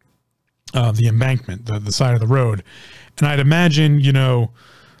embankment, the side of the road, and I'd imagine, you know,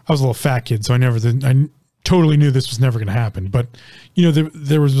 I was a little fat kid, so I totally knew this was never going to happen. But, you know,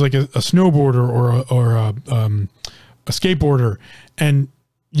 there was like a snowboarder or a skateboarder, and,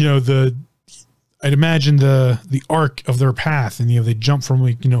 you know, I'd imagine the arc of their path, and, you know, they jump from,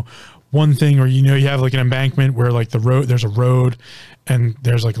 like, you know, one thing, or, you know, you have like an embankment where like there's a road and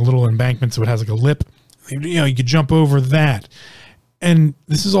there's like a little embankment, so it has like a lip, you know, you could jump over that. And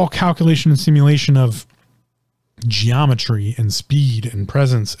this is all calculation and simulation of geometry and speed and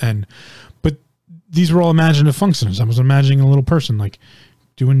presence. But these were all imaginative functions. I was imagining a little person like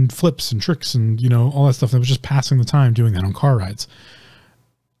doing flips and tricks and, you know, all that stuff that was just passing the time doing that on car rides.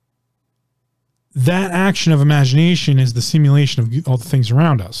 That action of imagination is the simulation of all the things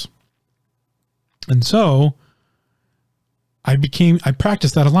around us. And so I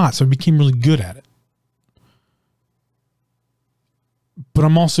practiced that a lot. So I became really good at it. But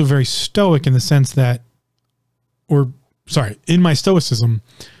I'm also very stoic in the sense that, in my stoicism,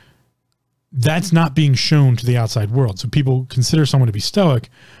 that's not being shown to the outside world. So people consider someone to be stoic,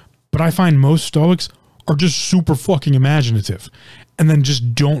 but I find most stoics are just super fucking imaginative and then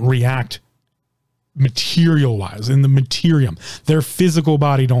just don't react material wise in the materium. Their physical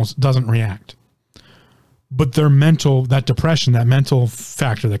body doesn't react. But their mental, that depression, that mental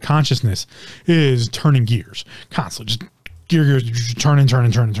factor, that consciousness is turning gears constantly. Just gears, turning.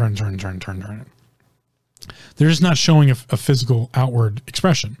 They're just not showing a physical outward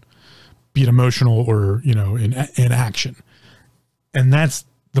expression, be it emotional or, you know, in action. And that's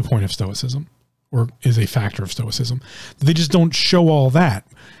the point of stoicism, or is a factor of stoicism. They just don't show all that.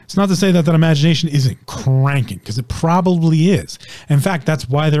 It's not to say that imagination isn't cranking, because it probably is. In fact, that's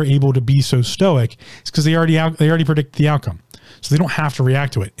why they're able to be so stoic. It's because they already predict the outcome. So they don't have to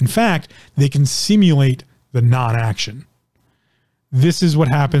react to it. In fact, they can simulate the non-action. This is what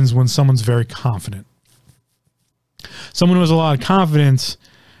happens when someone's very confident. Someone who has a lot of confidence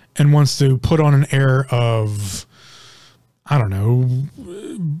and wants to put on an air of, I don't know,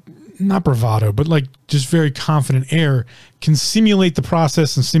 not bravado, but like just very confident air, can simulate the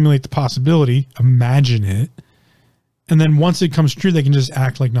process and simulate the possibility, imagine it. And then once it comes true, they can just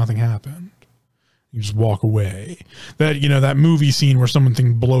act like nothing happened. You just walk away. That, you know, that movie scene where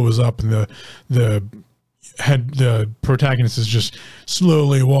something blows up and the protagonist is just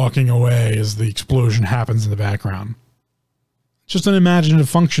slowly walking away as the explosion happens in the background. It's just an imaginative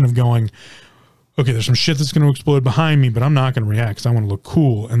function of going, okay, there's some shit that's going to explode behind me, but I'm not going to react because I want to look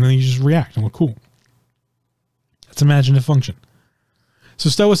cool. And then you just react and look cool. That's imaginative function. So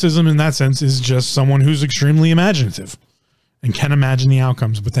stoicism in that sense is just someone who's extremely imaginative and can imagine the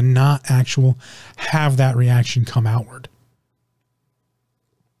outcomes, but then not have that reaction come outward.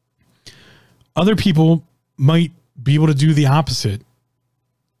 Other people might be able to do the opposite.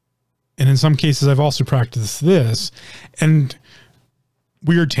 And in some cases, I've also practiced this. And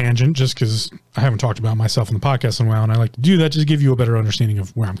weird tangent, just because I haven't talked about myself on the podcast in a while, and I like to do that, just to give you a better understanding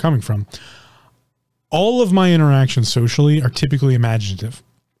of where I'm coming from. All of my interactions socially are typically imaginative.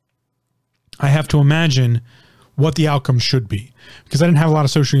 I have to imagine what the outcome should be, because I didn't have a lot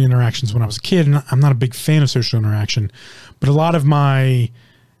of social interactions when I was a kid, and I'm not a big fan of social interaction, but a lot of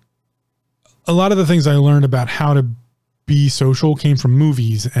the things I learned about how to be social came from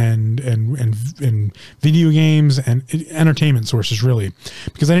movies and video games and entertainment sources, really,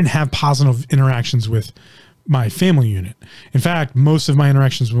 because I didn't have positive interactions with my family unit. In fact, most of my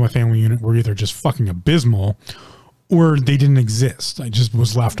interactions with my family unit were either just fucking abysmal or they didn't exist. I just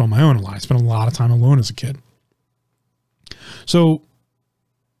was left on my own a lot. I spent a lot of time alone as a kid. So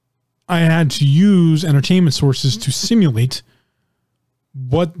I had to use entertainment sources to simulate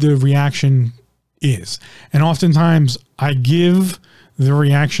what the reaction is. And oftentimes I give the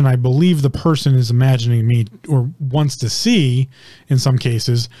reaction I believe the person is imagining me or wants to see in some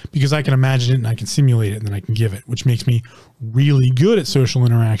cases, because I can imagine it and I can simulate it and then I can give it, which makes me really good at social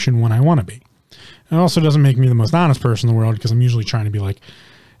interaction when I want to be. It also doesn't make me the most honest person in the world, because I'm usually trying to be like,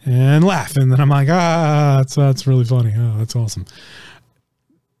 and laugh. And then I'm like, that's really funny. Oh, that's awesome.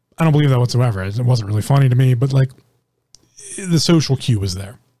 I don't believe that whatsoever. It wasn't really funny to me, but like the social cue was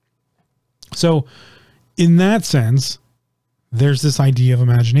there. So in that sense, there's this idea of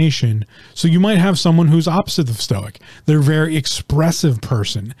imagination. So you might have someone who's opposite of stoic. They're a very expressive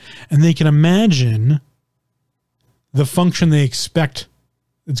person, and they can imagine the function they expect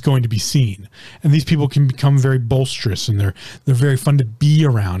it's going to be seen. And these people can become very boisterous, and they're very fun to be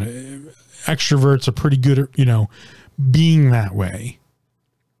around. extroverts are pretty good at, being that way.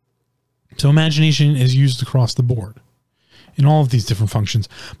 So imagination is used across the board in all of these different functions.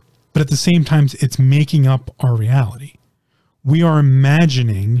 But at the same time, it's making up our reality. We are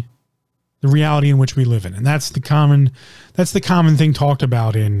imagining the reality in which we live in. And that's the common thing talked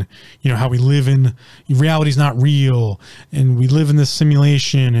about in, how we live in reality is not real and we live in this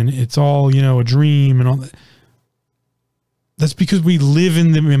simulation and it's all, a dream and all that. That's because we live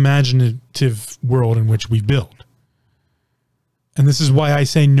in the imaginative world in which we build. And this is why I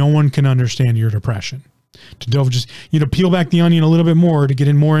say no one can understand your depression. To delve just, peel back the onion a little bit more to get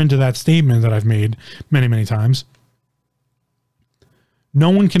in more into that statement that I've made many, many times. No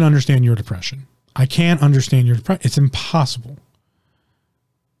one can understand your depression. I can't understand your depression. It's impossible.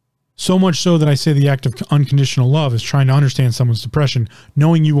 So much so that I say the act of unconditional love is trying to understand someone's depression,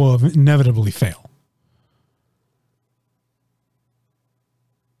 knowing you will inevitably fail.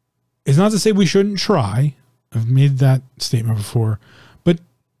 It's not to say we shouldn't try. I've made that statement before. But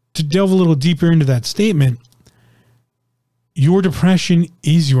to delve a little deeper into that statement, your depression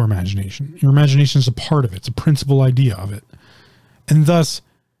is your imagination. Your imagination is a part of it. It's a principal idea of it. And thus,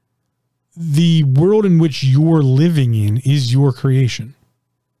 the world in which you're living in is your creation.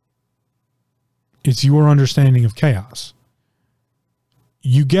 It's your understanding of chaos.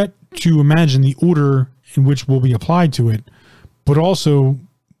 You get to imagine the order in which will be applied to it, but also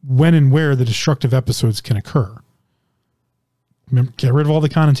when and where the destructive episodes can occur. Remember, get rid of all the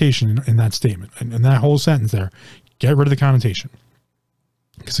connotation in that statement and that whole sentence there. Get rid of the connotation,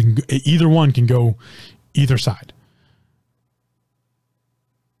 because either one can go either side.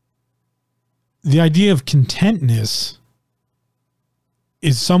 The idea of contentness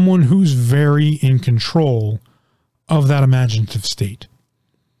is someone who's very in control of that imaginative state.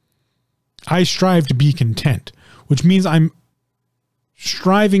 I strive to be content, which means I'm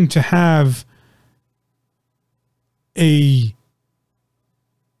striving to have a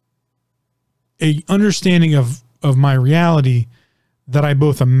understanding of my reality that I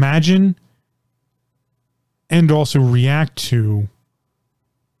both imagine and also react to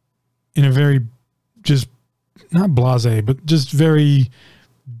in a very just not blasé, but just very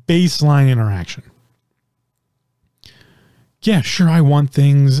baseline interaction. Yeah, sure, I want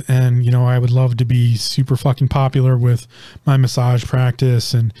things and, I would love to be super fucking popular with my massage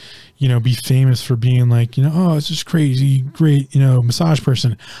practice and, be famous for being like, oh, it's just crazy, great, massage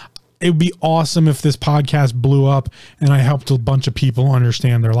person. It would be awesome if this podcast blew up and I helped a bunch of people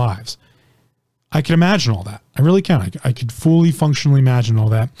understand their lives. I can imagine all that. I really can. I could fully functionally imagine all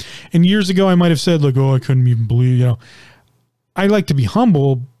that. And years ago, I might have said, like, oh, I couldn't even believe, I like to be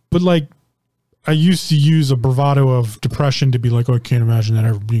humble, but like, I used to use a bravado of depression to be like, oh, I can't imagine that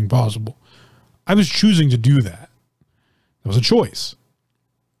ever being possible. I was choosing to do that. That was a choice.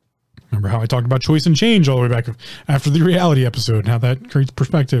 Remember how I talked about choice and change all the way back after the reality episode and how that creates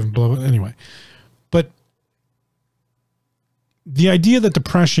perspective, blah, blah. Anyway. But the idea that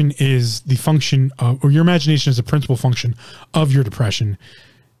depression is the function of, or your imagination is the principal function of your depression,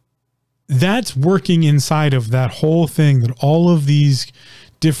 that's working inside of that whole thing that all of these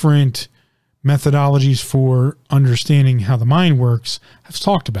different methodologies for understanding how the mind works have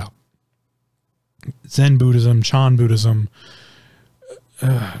talked about. Zen Buddhism, Chan Buddhism,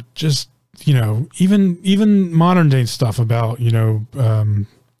 just, even modern day stuff about,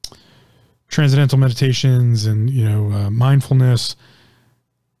 transcendental meditations and, mindfulness.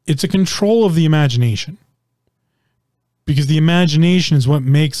 It's a control of the imagination, because the imagination is what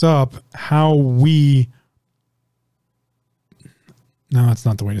makes up how we, no, that's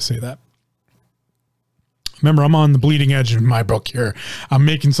not the way to say that. Remember, I'm on the bleeding edge of my book here. I'm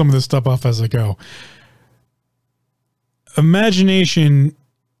making some of this stuff up as I go. Imagination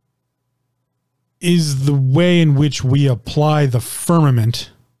is the way in which we apply the firmament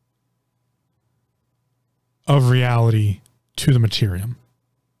of reality to the materium.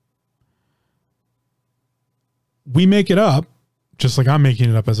 We make it up, just like I'm making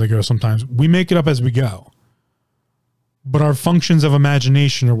it up as I go sometimes. We make it up as we go. But our functions of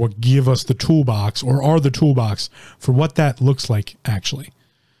imagination are what give us the toolbox, or are the toolbox for what that looks like, actually.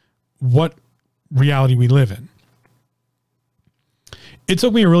 What reality we live in. It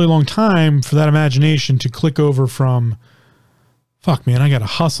took me a really long time for that imagination to click over from, fuck, man, I got to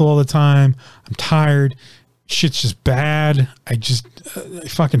hustle all the time. I'm tired. Shit's just bad. I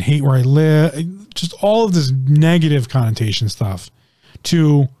fucking hate where I live. Just all of this negative connotation stuff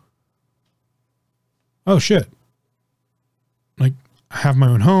to, oh shit. Like, I have my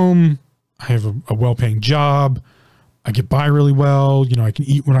own home. I have a well-paying job. I get by really well. I can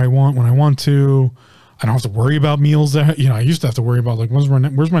eat what I want when I want to. I don't have to worry about meals that, I used to have to worry about like, where's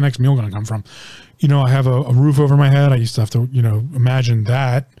my next meal going to come from? I have a roof over my head. I used to have to, imagine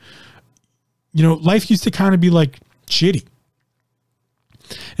that, life used to kind of be like shitty.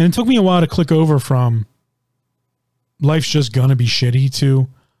 And it took me a while to click over from life's just going to be shitty to,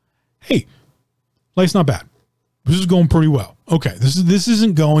 hey, life's not bad. This is going pretty well. Okay, this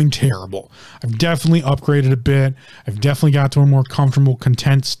isn't going terrible. I've definitely upgraded a bit. I've definitely got to a more comfortable,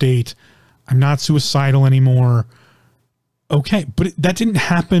 content state. I'm not suicidal anymore. Okay, but that didn't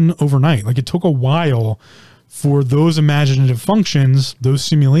happen overnight. Like, it took a while for those imaginative functions, those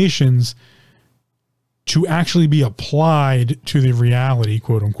simulations, to actually be applied to the reality,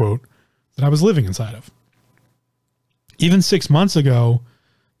 quote unquote, that I was living inside of. Even 6 months ago,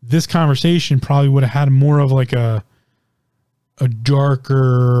 this conversation probably would have had more of like a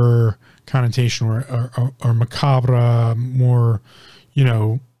darker connotation or macabre, more,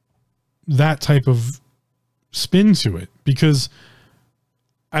 that type of spin to it, because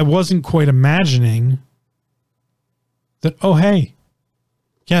I wasn't quite imagining that, oh, hey,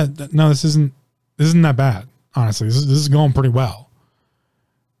 yeah, no, this isn't that bad. Honestly, this is going pretty well.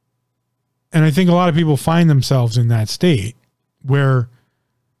 And I think a lot of people find themselves in that state where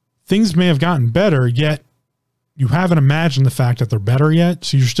things may have gotten better, yet you haven't imagined the fact that they're better yet.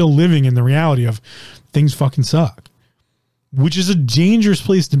 So you're still living in the reality of things fucking suck, which is a dangerous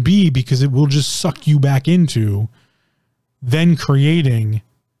place to be, because it will just suck you back into then creating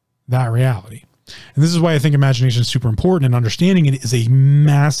that reality. And this is why I think imagination is super important, and understanding it is a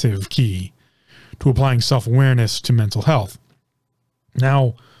massive key to applying self-awareness to mental health.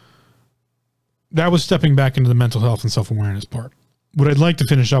 Now, that was stepping back into the mental health and self-awareness part. What I'd like to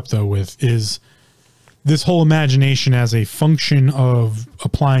finish up, though, with is this whole imagination as a function of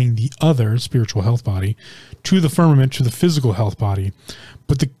applying the other spiritual health body to the firmament, to the physical health body,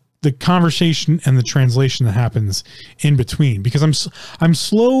 but the conversation and the translation that happens in between. Because I'm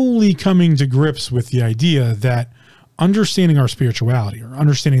slowly coming to grips with the idea that understanding our spirituality, or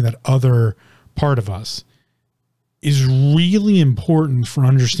understanding that other part of us, is really important for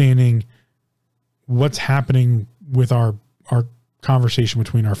understanding what's happening with our conversation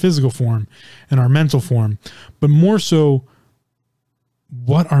between our physical form and our mental form, but more so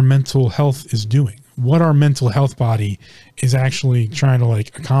what our mental health is doing, what our mental health body is actually trying to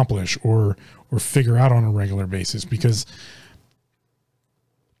like accomplish or figure out on a regular basis, because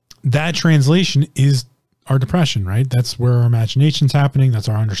that translation is our depression, right? That's where our imagination's happening. That's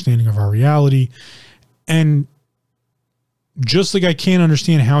our understanding of our reality. And just like I can't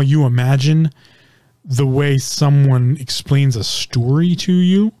understand how you imagine the way someone explains a story to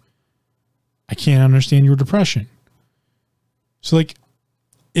you, I can't understand your depression. So like,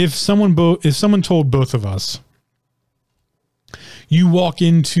 if someone told both of us, you walk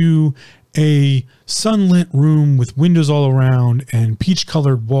into a sunlit room with windows all around and peach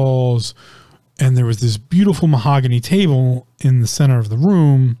colored walls, and there was this beautiful mahogany table in the center of the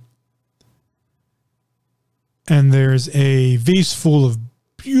room, and there's a vase full of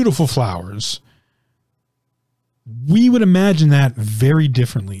beautiful flowers, we would imagine that very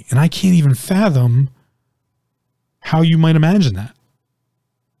differently. And I can't even fathom how you might imagine that.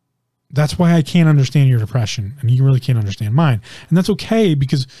 That's why I can't understand your depression, and you really can't understand mine. And that's okay,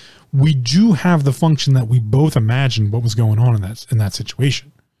 because we do have the function that we both imagined what was going on in that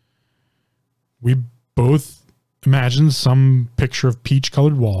situation. We both imagined some picture of peach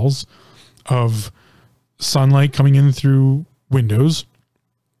colored walls, of sunlight coming in through windows,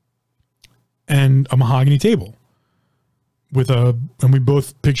 and a mahogany table and we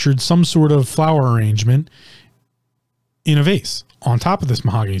both pictured some sort of flower arrangement in a vase on top of this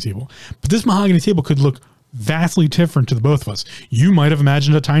mahogany table. But this mahogany table could look vastly different to the both of us. You might have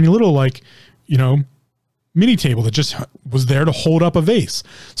imagined a tiny little, like, mini table that just was there to hold up a vase.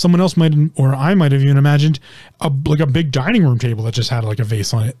 Someone else might, or I might have even imagined a big dining room table that just had like a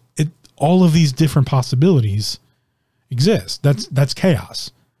vase on it. All of these different possibilities exist. That's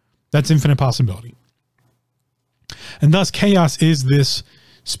chaos. That's infinite possibility. And thus chaos is this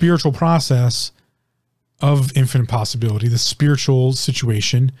spiritual process of infinite possibility, the spiritual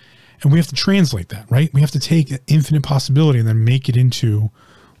situation. And we have to translate that, right? We have to take infinite possibility and then make it into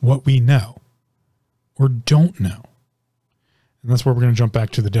what we know or don't know. And that's where we're going to jump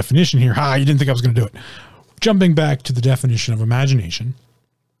back to the definition here. You didn't think I was going to do it. Jumping back to the definition of imagination,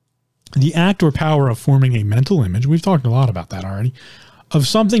 the act or power of forming a mental image, we've talked a lot about that already, of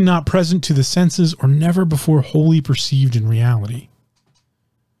something not present to the senses or never before wholly perceived in reality.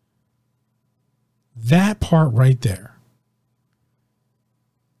 That part right there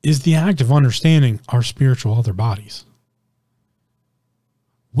is the act of understanding our spiritual other bodies.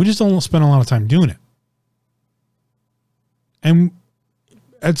 We just don't spend a lot of time doing it. And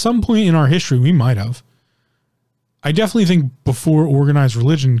at some point in our history, we might have. I definitely think before organized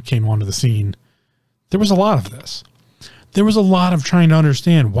religion came onto the scene, there was a lot of this. There was a lot of trying to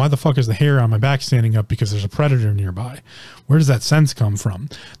understand, why the fuck is the hair on my back standing up because there's a predator nearby? Where does that sense come from?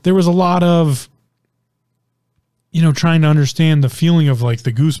 There was a lot of, trying to understand the feeling of like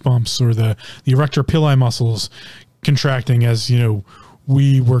the goosebumps or the erector pili muscles contracting as,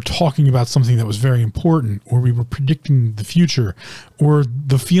 we were talking about something that was very important, or we were predicting the future, or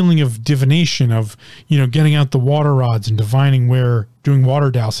the feeling of divination of, getting out the water rods and doing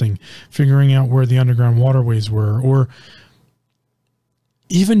water dowsing, figuring out where the underground waterways were, or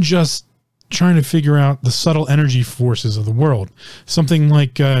even just trying to figure out the subtle energy forces of the world. Something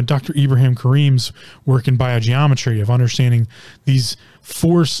like Dr. Ibrahim Karim's work in biogeometry of understanding these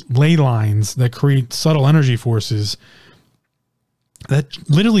force ley lines that create subtle energy forces that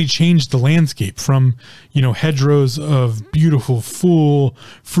literally changed the landscape from, hedgerows of beautiful, full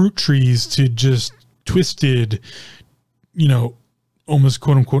fruit trees to just twisted, almost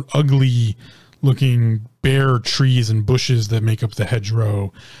quote unquote ugly looking bare trees and bushes that make up the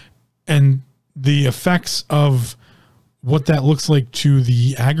hedgerow. And the effects of what that looks like to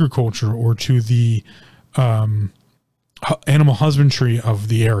the agriculture or to the animal husbandry of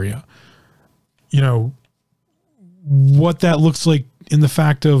the area. What that looks like in the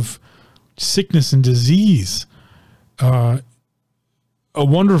fact of sickness and disease. A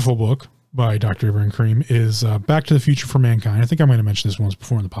wonderful book by Dr. Ibrahim Karim is Back to the Future for Mankind. I think I might have mentioned this once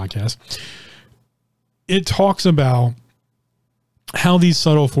before in the podcast. It talks about how these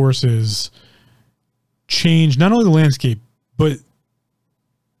subtle forces change not only the landscape, but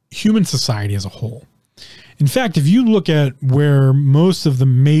human society as a whole. In fact, if you look at where most of the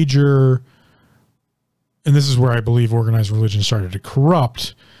major, and this is where I believe organized religion started to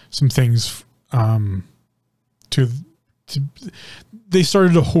corrupt some things, they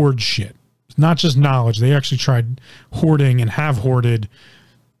started to hoard shit. Not just knowledge. They actually tried hoarding and have hoarded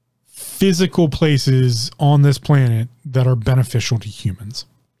physical places on this planet that are beneficial to humans.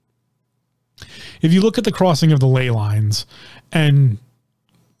 If you look at the crossing of the ley lines, and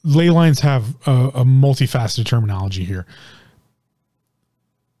ley lines have a multifaceted terminology here.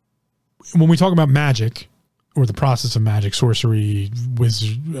 When we talk about magic, or the process of magic, sorcery,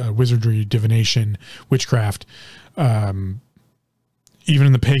 wizardry, divination, witchcraft, even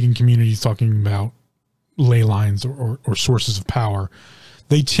in the pagan communities talking about ley lines or sources of power,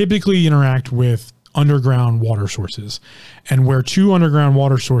 they typically interact with underground water sources. And where two underground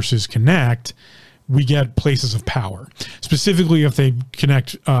water sources connect, we get places of power. Specifically, if they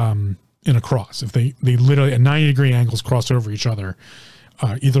connect in a cross, if they literally at 90-degree angles cross over each other,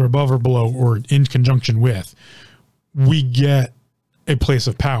 either above or below or in conjunction with, we get a place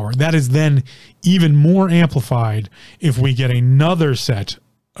of power. That is then even more amplified if we get another set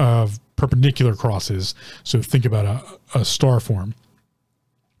of perpendicular crosses. So think about a star form.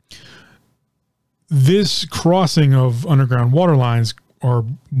 This crossing of underground water lines are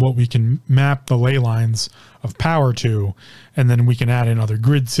what we can map the ley lines of power to, and then we can add in other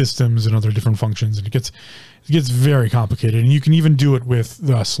grid systems and other different functions, and it gets very complicated. And you can even do it with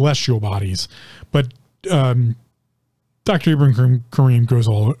the celestial bodies. But Dr. Ibrahim Karim goes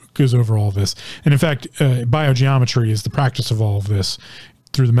over all of this. And in fact, biogeometry is the practice of all of this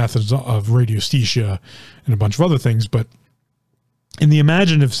through the methods of radiesthesia and a bunch of other things. But in the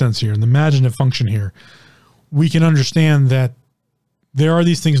imaginative sense here, in the imaginative function here, we can understand that there are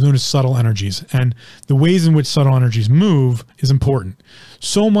these things known as subtle energies, and the ways in which subtle energies move is important.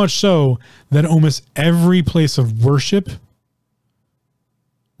 So much so that almost every place of worship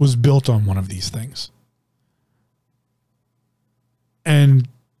was built on one of these things. And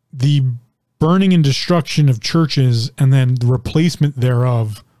the burning and destruction of churches and then the replacement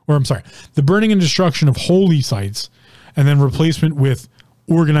thereof, the burning and destruction of holy sites and then replacement with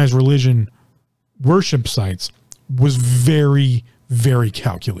organized religion worship sites was very, very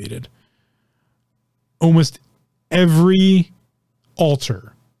calculated. Almost every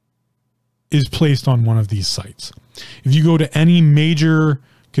altar is placed on one of these sites. If you go to any major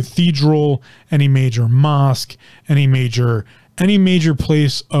cathedral, any major mosque, any major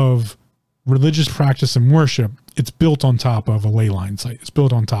place of religious practice and worship, it's built on top of a ley line site. It's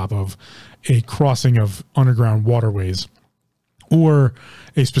built on top of a crossing of underground waterways or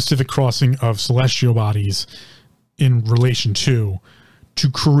a specific crossing of celestial bodies in relation to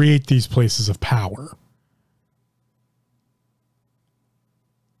create these places of power.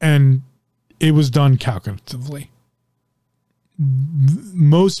 And it was done calculatively.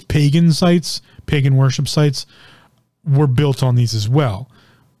 Most pagan sites, pagan worship sites, were built on these as well,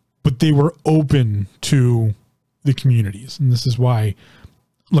 but they were open to the communities. And this is why,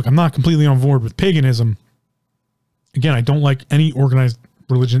 look, I'm not completely on board with paganism. Again, I don't like any organized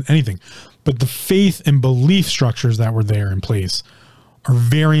religion, anything, but the faith and belief structures that were there in place are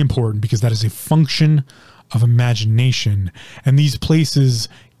very important because that is a function of imagination. And these places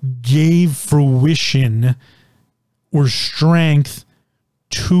gave fruition or strength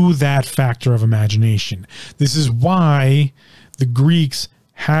to that factor of imagination. This is why the Greeks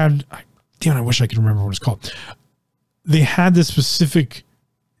had, damn, I wish I could remember what it's called. They had this specific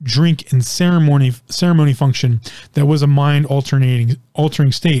drink and ceremony function that was a mind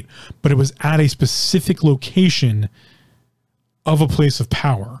altering state, but it was at a specific location of a place of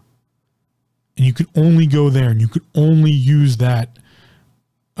power. And you could only go there and you could only use that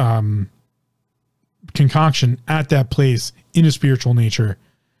concoction at that place in a spiritual nature.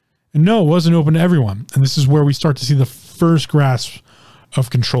 And no, it wasn't open to everyone. And this is where we start to see the first grasp of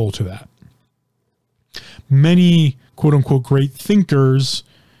control to that. Many quote unquote great thinkers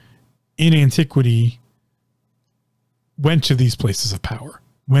in antiquity went to these places of power,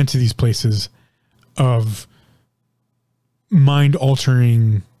 went to these places of mind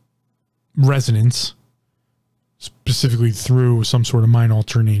altering resonance, specifically through some sort of mind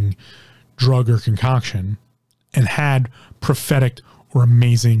altering drug or concoction, and had prophetic or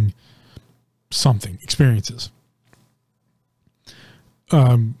amazing something experiences.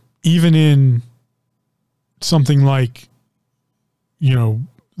 Even in something like, you know,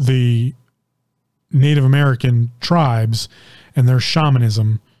 the Native American tribes and their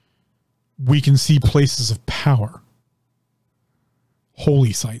shamanism, we can see places of power,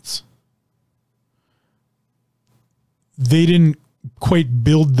 holy sites. They didn't quite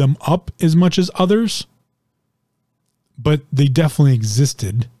build them up as much as others, but they definitely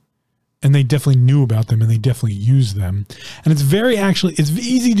existed, and they definitely knew about them, and they definitely used them. And it's it's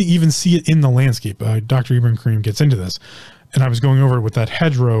easy to even see it in the landscape. Dr. Ibrahim Karim gets into this, and I was going over it with that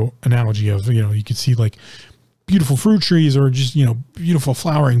hedgerow analogy of, you know, you could see like beautiful fruit trees or just, you know, beautiful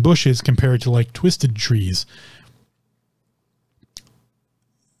flowering bushes compared to like twisted trees.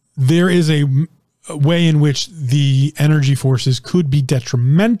 There is a way in which the energy forces could be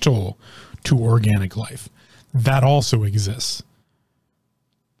detrimental to organic life. That also exists.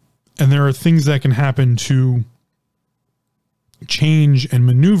 And there are things that can happen to change and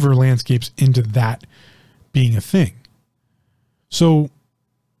maneuver landscapes into that being a thing. So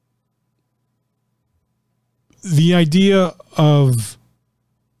the idea of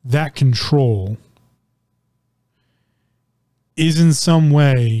that control is in some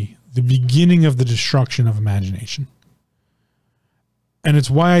way the beginning of the destruction of imagination. And it's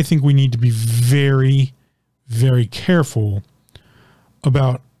why I think we need to be very, very careful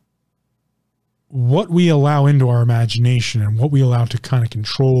about what we allow into our imagination and what we allow to kind of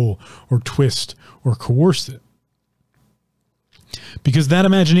control or twist or coerce it. Because that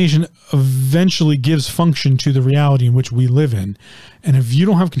imagination eventually gives function to the reality in which we live in. And if you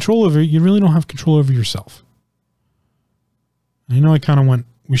don't have control over it, you really don't have control over yourself. I know I kind of went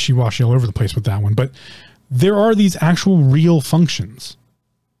wishy-washy all over the place with that one, but there are these actual real functions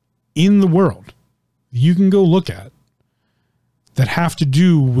in the world you can go look at that have to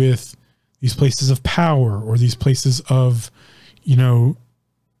do with these places of power or these places of, you know,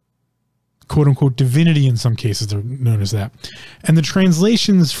 quote unquote divinity. In some cases they're known as that. And the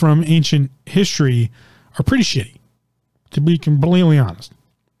translations from ancient history are pretty shitty, to be completely honest.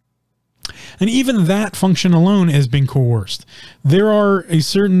 And even that function alone has been coerced. There are a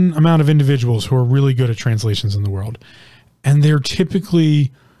certain amount of individuals who are really good at translations in the world, and they're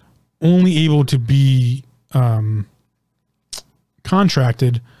typically only able to be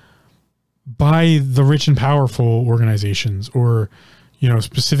contracted by the rich and powerful organizations or, you know,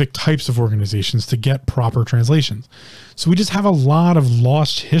 specific types of organizations to get proper translations. So we just have a lot of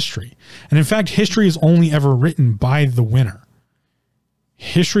lost history. And in fact, history is only ever written by the winner.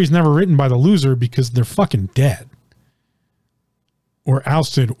 History is never written by the loser because they're fucking dead or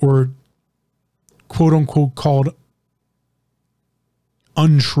ousted or quote unquote called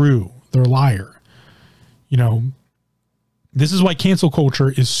untrue. They're a liar. You know, this is why cancel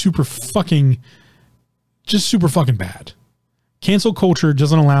culture is super fucking bad. Cancel culture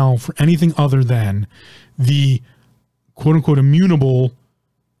doesn't allow for anything other than the quote unquote immutable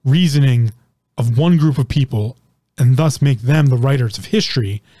reasoning of one group of people and thus make them the writers of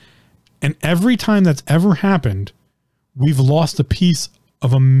history. And every time that's ever happened, we've lost a piece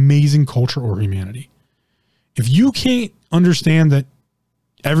of amazing culture or humanity. If you can't understand that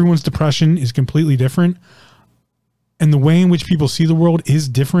everyone's depression is completely different and the way in which people see the world is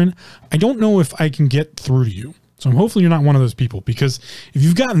different, I don't know if I can get through to you. So hopefully you're not one of those people, because if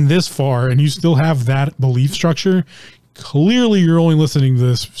you've gotten this far and you still have that belief structure, clearly you're only listening to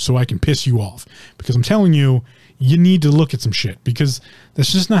this so I can piss you off, because I'm telling you, you need to look at some shit, because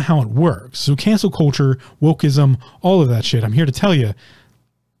that's just not how it works. So cancel culture, wokeism, all of that shit, I'm here to tell you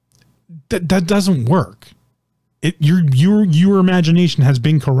that doesn't work. Your imagination has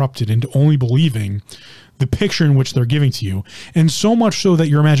been corrupted into only believing the picture in which they're giving to you, and so much so that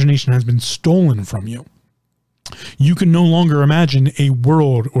your imagination has been stolen from you. You can no longer imagine a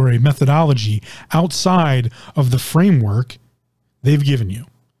world or a methodology outside of the framework they've given you.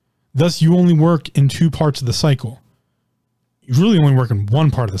 Thus, you only work in two parts of the cycle. You really only work in one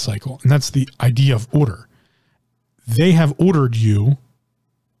part of the cycle, and that's the idea of order. They have ordered you.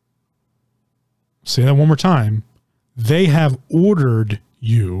 Say that one more time. They have ordered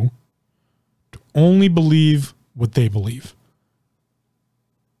you to only believe what they believe.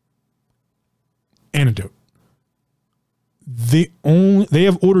 Antidote. They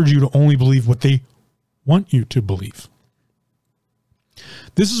have ordered you to only believe what they want you to believe.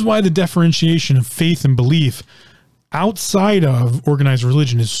 This is why the differentiation of faith and belief outside of organized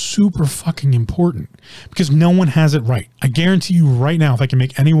religion is super fucking important, because no one has it right. I guarantee you right now, if I can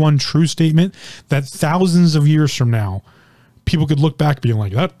make any one true statement, that thousands of years from now, people could look back being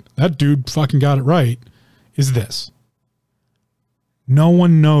like, that dude fucking got it right, is this. No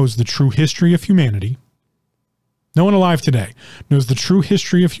one knows the true history of humanity. No one alive today knows the true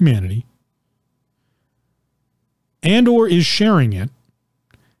history of humanity, and or is sharing it,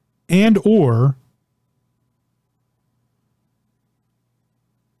 and or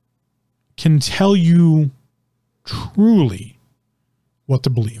can tell you truly what to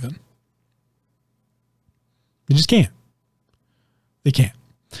believe in. They just can't. They can't.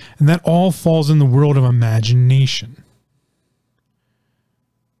 And that all falls in the world of imagination.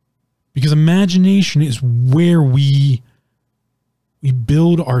 Because imagination is where we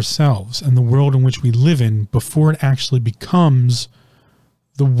build ourselves and the world in which we live in before it actually becomes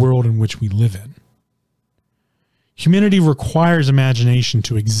the world in which we live in. Humanity requires imagination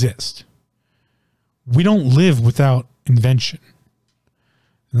to exist. We don't live without invention.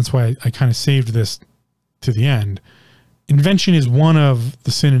 And that's why I kind of saved this to the end. Invention is one of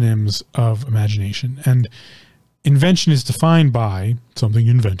the synonyms of imagination. And invention is defined by something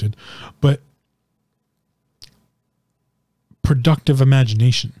invented, but productive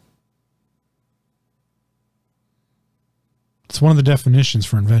imagination. It's one of the definitions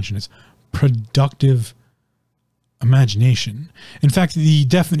for invention. It's productive imagination. In fact, the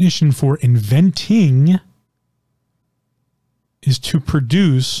definition for inventing is to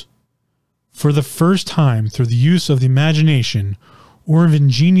produce for the first time through the use of the imagination or of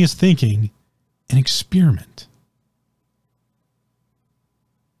ingenious thinking an experiment.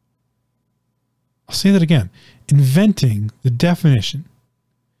 I'll say that again. Inventing, the definition,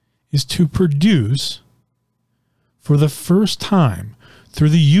 is to produce for the first time through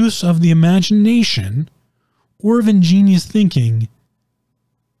the use of the imagination or of ingenious thinking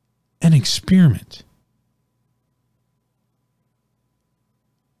an experiment.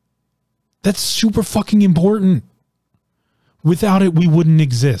 That's super fucking important. Without it, we wouldn't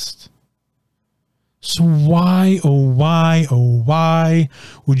exist. So why, oh why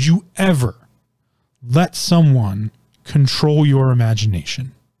would you ever let someone control your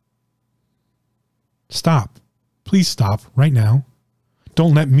imagination? Stop. Please stop right now.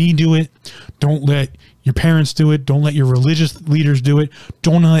 Don't let me do it. Don't let your parents do it. Don't let your religious leaders do it.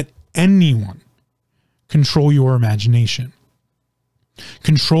 Don't let anyone control your imagination.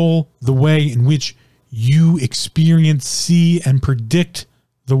 Control the way in which you experience, see, and predict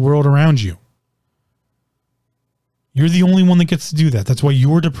the world around you. You're the only one that gets to do that. That's why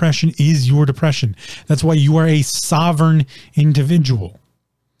your depression is your depression. That's why you are a sovereign individual.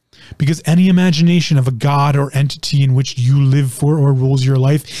 Because any imagination of a god or entity in which you live for or rules your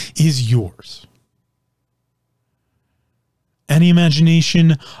life is yours. Any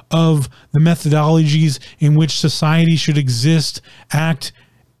imagination of the methodologies in which society should exist, act,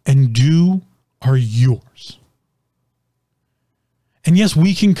 and do are yours. And yes,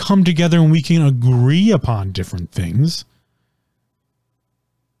 we can come together and we can agree upon different things,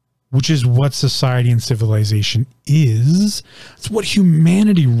 which is what society and civilization is. It's what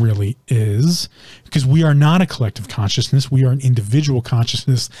humanity really is, because we are not a collective consciousness. We are an individual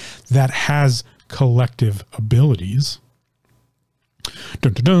consciousness that has collective abilities.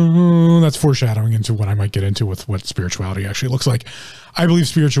 Dun, dun, dun. That's foreshadowing into what I might get into with what spirituality actually looks like. I believe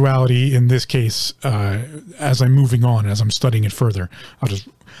spirituality in this case, as I'm moving on, as I'm studying it further,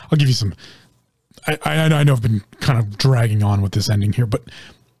 I'll give you some. I know I've been kind of dragging on with this ending here, but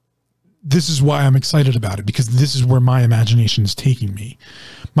this is why I'm excited about it, because this is where my imagination is taking me.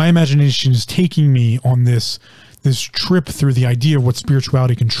 My imagination is taking me on this trip through the idea of what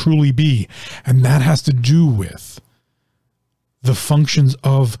spirituality can truly be. And that has to do with the functions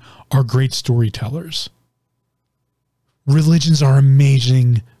of our great storytellers. Religions are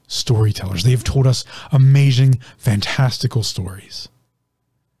amazing storytellers. They have told us amazing, fantastical stories.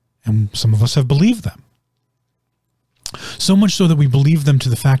 And some of us have believed them. So much so that we believe them to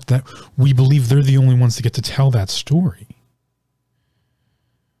the fact that we believe they're the only ones that get to tell that story.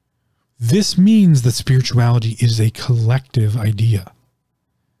 This means that spirituality is a collective idea.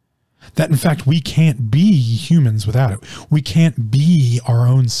 That in fact, we can't be humans without it. We can't be our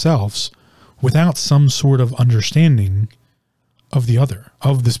own selves without some sort of understanding of the other,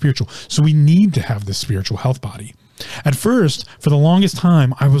 of the spiritual. So we need to have this spiritual health body. At first, for the longest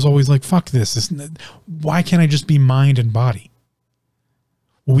time, I was always like, fuck this. Why can't I just be mind and body?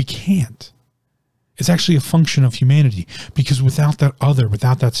 Well, we can't. It's actually a function of humanity, because without that other,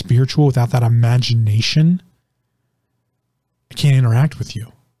 without that spiritual, without that imagination, I can't interact with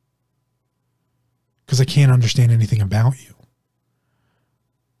you, because I can't understand anything about you.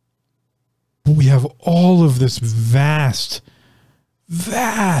 But we have all of this vast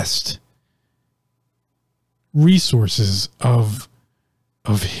resources of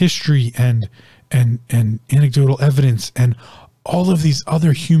history and anecdotal evidence and all of these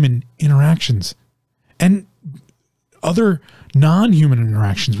other human interactions and other non-human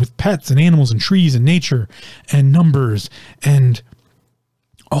interactions with pets and animals and trees and nature and numbers and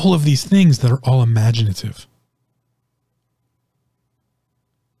all of these things that are all imaginative.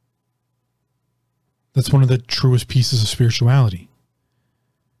 That's one of the truest pieces of spirituality,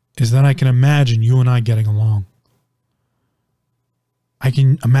 is that I can imagine you and I getting along. I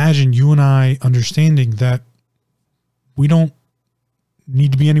can imagine you and I understanding that we don't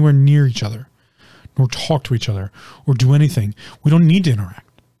need to be anywhere near each other, nor talk to each other, or do anything. We don't need to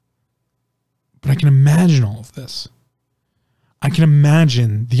interact. But I can imagine all of this. I can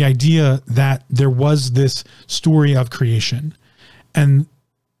imagine the idea that there was this story of creation, and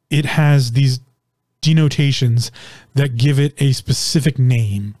it has these denotations that give it a specific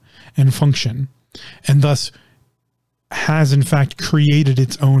name and function, and thus has in fact created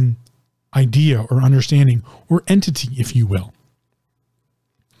its own idea or understanding or entity, if you will.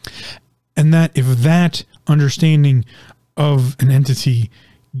 And that if that understanding of an entity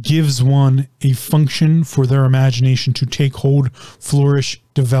gives one a function for their imagination to take hold, flourish,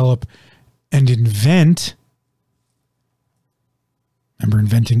 develop, and invent. Remember,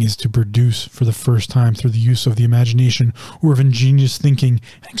 inventing is to produce for the first time through the use of the imagination or of ingenious thinking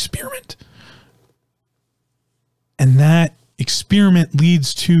and experiment. And that experiment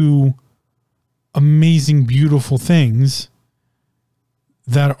leads to amazing, beautiful things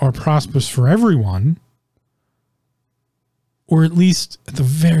that are prosperous for everyone, or at least, at the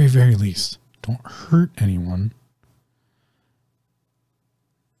very, very least, don't hurt anyone,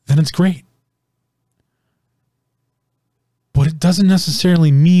 then it's great. But it doesn't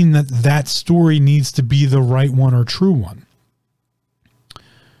necessarily mean that that story needs to be the right one or true one.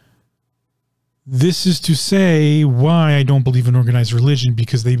 This is to say why I don't believe in organized religion,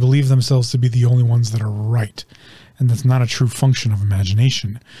 because they believe themselves to be the only ones that are right. And that's not a true function of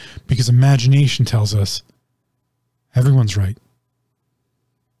imagination, because imagination tells us everyone's right.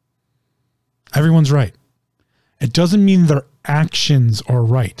 Everyone's right. It doesn't mean their actions are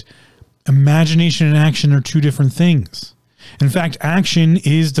right. Imagination and action are two different things. In fact, action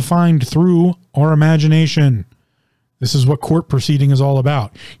is defined through our imagination. This is what court proceeding is all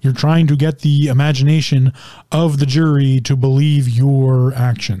about. You're trying to get the imagination of the jury to believe your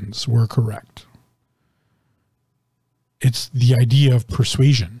actions were correct. It's the idea of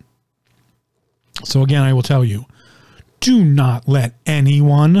persuasion. So again, I will tell you, do not let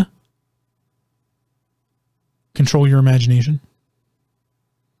anyone control your imagination.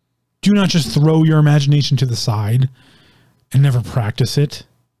 Do not just throw your imagination to the side and never practice it.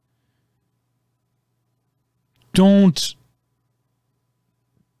 Don't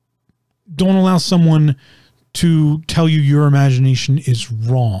allow someone to tell you your imagination is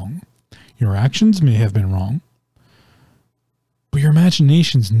wrong. Your actions may have been wrong, but your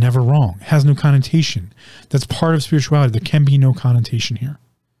imagination's never wrong. It has no connotation. That's part of spirituality. There can be no connotation here.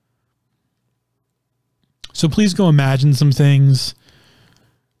 So please go imagine some things.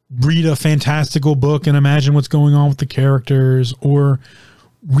 Read a fantastical book and imagine what's going on with the characters, or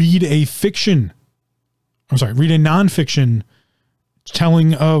read a nonfiction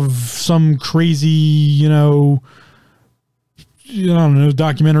telling of some crazy, I don't know,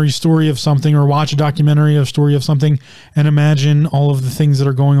 documentary story of something, or watch a documentary or story of something and imagine all of the things that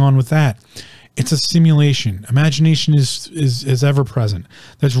are going on with that. It's a simulation. Imagination is ever present.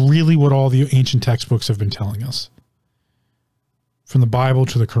 That's really what all the ancient textbooks have been telling us. From the Bible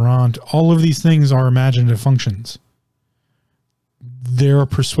to the Quran, all of these things are imaginative functions. They're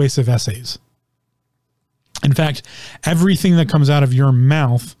persuasive essays. In fact, everything that comes out of your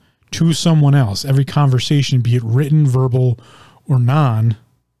mouth to someone else, every conversation, be it written, verbal, or non,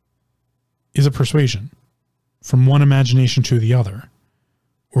 is a persuasion from one imagination to the other,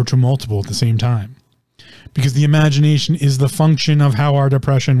 or to multiple at the same time. Because the imagination is the function of how our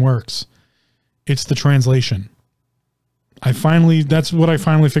depression works. It's the translation. That's what I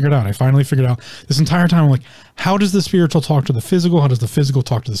finally figured out. I finally figured out this entire time, I'm like, how does the spiritual talk to the physical? How does the physical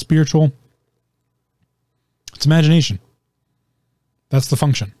talk to the spiritual? It's imagination. That's the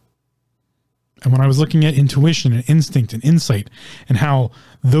function. And when I was looking at intuition and instinct and insight and how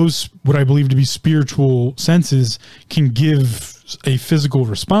those, what I believe to be spiritual senses, can give a physical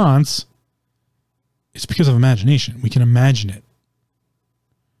response, it's because of imagination. We can imagine it.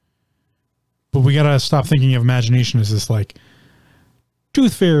 But we got to stop thinking of imagination as this like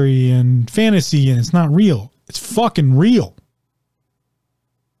tooth fairy and fantasy, and it's not real. It's fucking real.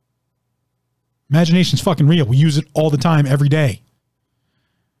 Imagination's fucking real. We use it all the time, every day.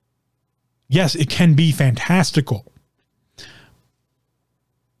 Yes, it can be fantastical,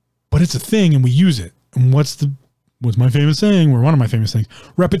 but it's a thing and we use it. And what's my famous saying, or one of my famous things?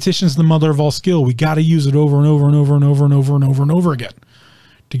 Repetition is the mother of all skill. We got to use it over and over and over and over and over and over and over again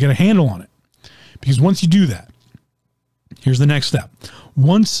to get a handle on it. Because once you do that, here's the next step.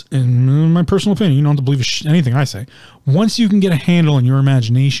 Once, in my personal opinion, you don't have to believe anything I say. Once you can get a handle on your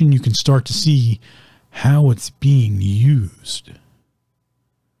imagination, you can start to see how it's being used,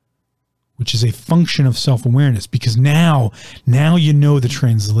 which is a function of self-awareness. Because now you know the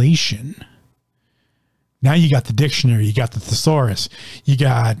translation. Now you got the dictionary, you got the thesaurus, you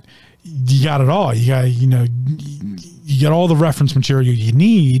got it all. You got all the reference material you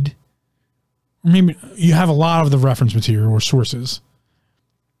need. Or maybe you have a lot of the reference material or sources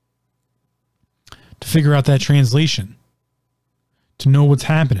to figure out that translation, to know what's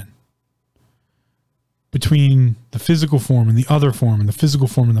happening between the physical form and the other form, and the physical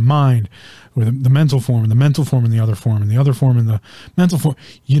form and the mind, or the mental form and the mental form and the other form, and the other form and the mental form.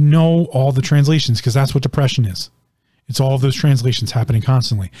 You know all the translations, because that's what depression is. It's all of those translations happening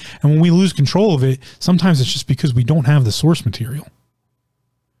constantly. And when we lose control of it, sometimes it's just because we don't have the source material.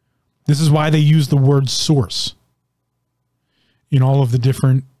 This is why they use the word source in all of the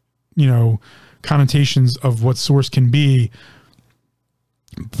different, connotations of what source can be,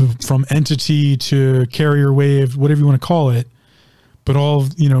 from entity to carrier wave, whatever you want to call it. But all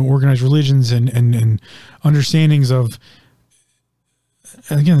of, organized religions and understandings of,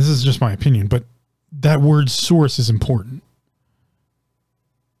 and again, this is just my opinion, but that word source is important.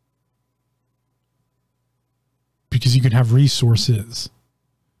 Because you can have resources.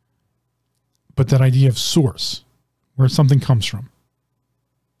 But that idea of source, where something comes from.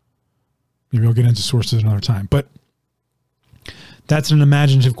 Maybe I'll get into sources another time. But that's an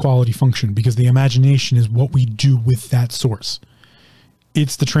imaginative quality function, because the imagination is what we do with that source.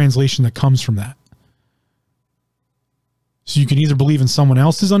 It's the translation that comes from that. So you can either believe in someone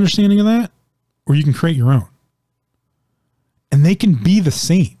else's understanding of that, or you can create your own. And they can be the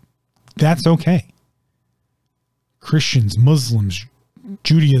same. That's okay. Christians, Muslims,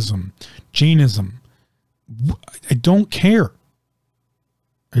 Judaism, Jainism. I don't care.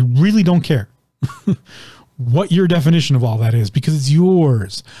 I really don't care what your definition of all that is, because it's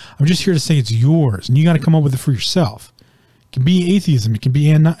yours. I'm just here to say it's yours, and you got to come up with it for yourself. It can be atheism. It can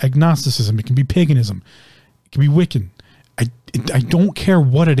be agnosticism. It can be paganism. It can be Wiccan. I don't care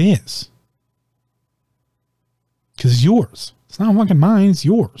what it is, because it's yours. It's not fucking mine. It's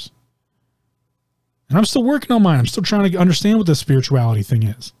yours. And I'm still working on mine. I'm still trying to understand what this spirituality thing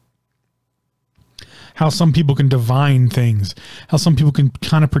is. How some people can divine things. How some people can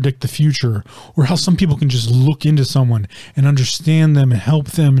kind of predict the future. Or how some people can just look into someone and understand them and help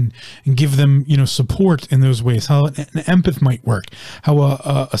them and give them, support in those ways. How an empath might work. How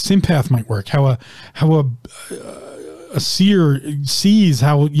a sympath might work. How a seer sees.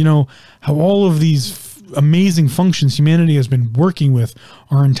 How all of these amazing functions humanity has been working with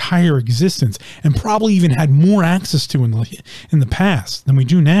our entire existence, and probably even had more access to in the past than we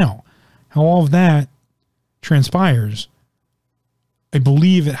do now. How all of that transpires, I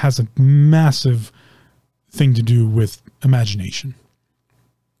believe it has a massive thing to do with imagination.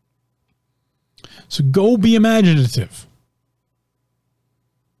 So go be imaginative.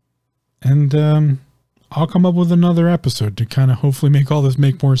 And I'll come up with another episode to kind of hopefully make all this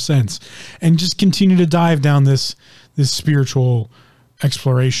make more sense and just continue to dive down this spiritual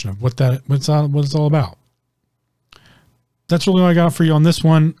exploration of what it's all about. That's really all I got for you on this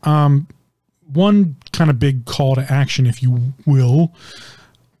one. One kind of big call to action, if you will.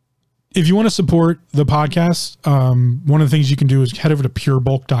 If you want to support the podcast, one of the things you can do is head over to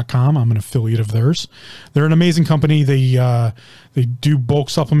purebulk.com. I'm an affiliate of theirs. They're an amazing company. They do bulk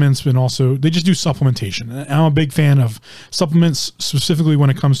supplements, and also they just do supplementation. And I'm a big fan of supplements, specifically when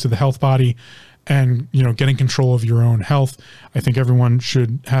it comes to the health body and, getting control of your own health. I think everyone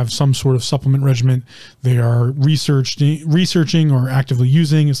should have some sort of supplement regimen they are researching or actively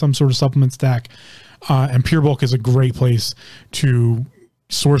using some sort of supplement stack. And Pure Bulk is a great place to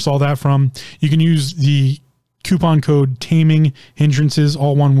source all that from. You can use the coupon code Taming Hindrances,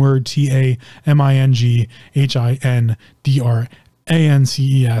 all one word,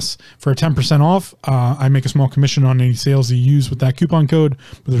 TAMINGHINDRANCES, for a 10% off. I make a small commission on any sales that you use with that coupon code,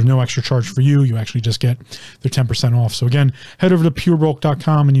 but there's no extra charge for you. You actually just get the 10% off. So again, head over to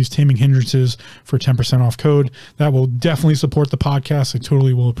purebulk.com and use Taming Hindrances for a 10% off code. That will definitely support the podcast. I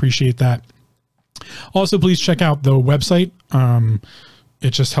totally will appreciate that. Also, please check out the website.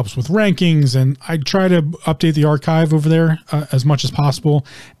 It just helps with rankings, and I try to update the archive over there as much as possible.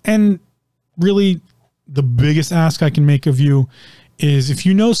 And really, the biggest ask I can make of you is, if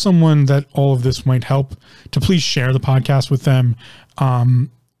you know someone that all of this might help, to please share the podcast with them,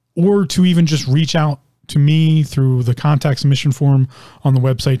 or to even just reach out to me through the contact submission form on the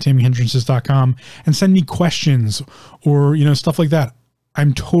website, taminghindrances.com, and send me questions or, stuff like that.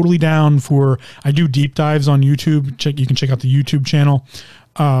 I'm totally down for, I do deep dives on YouTube. You can check out the YouTube channel.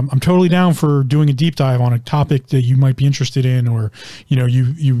 I'm totally down for doing a deep dive on a topic that you might be interested in, or,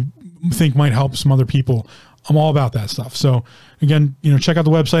 you think might help some other people. I'm all about that stuff. So again, check out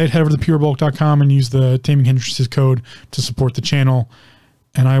the website, head over to purebulk.com and use the Taming Hindrances code to support the channel.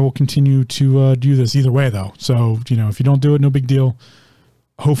 And I will continue to do this either way though. So, if you don't do it, no big deal.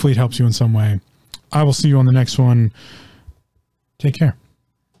 Hopefully it helps you in some way. I will see you on the next one. Take care.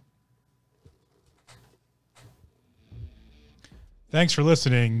 Thanks for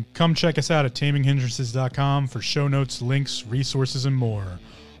listening. Come check us out at taminghindrances.com for show notes, links, resources, and more.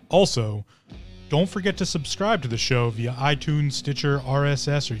 Also, don't forget to subscribe to the show via iTunes, Stitcher,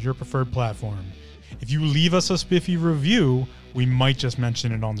 RSS, or your preferred platform. If you leave us a spiffy review, we might just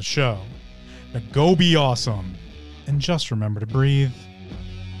mention it on the show. Now go be awesome, and just remember to breathe.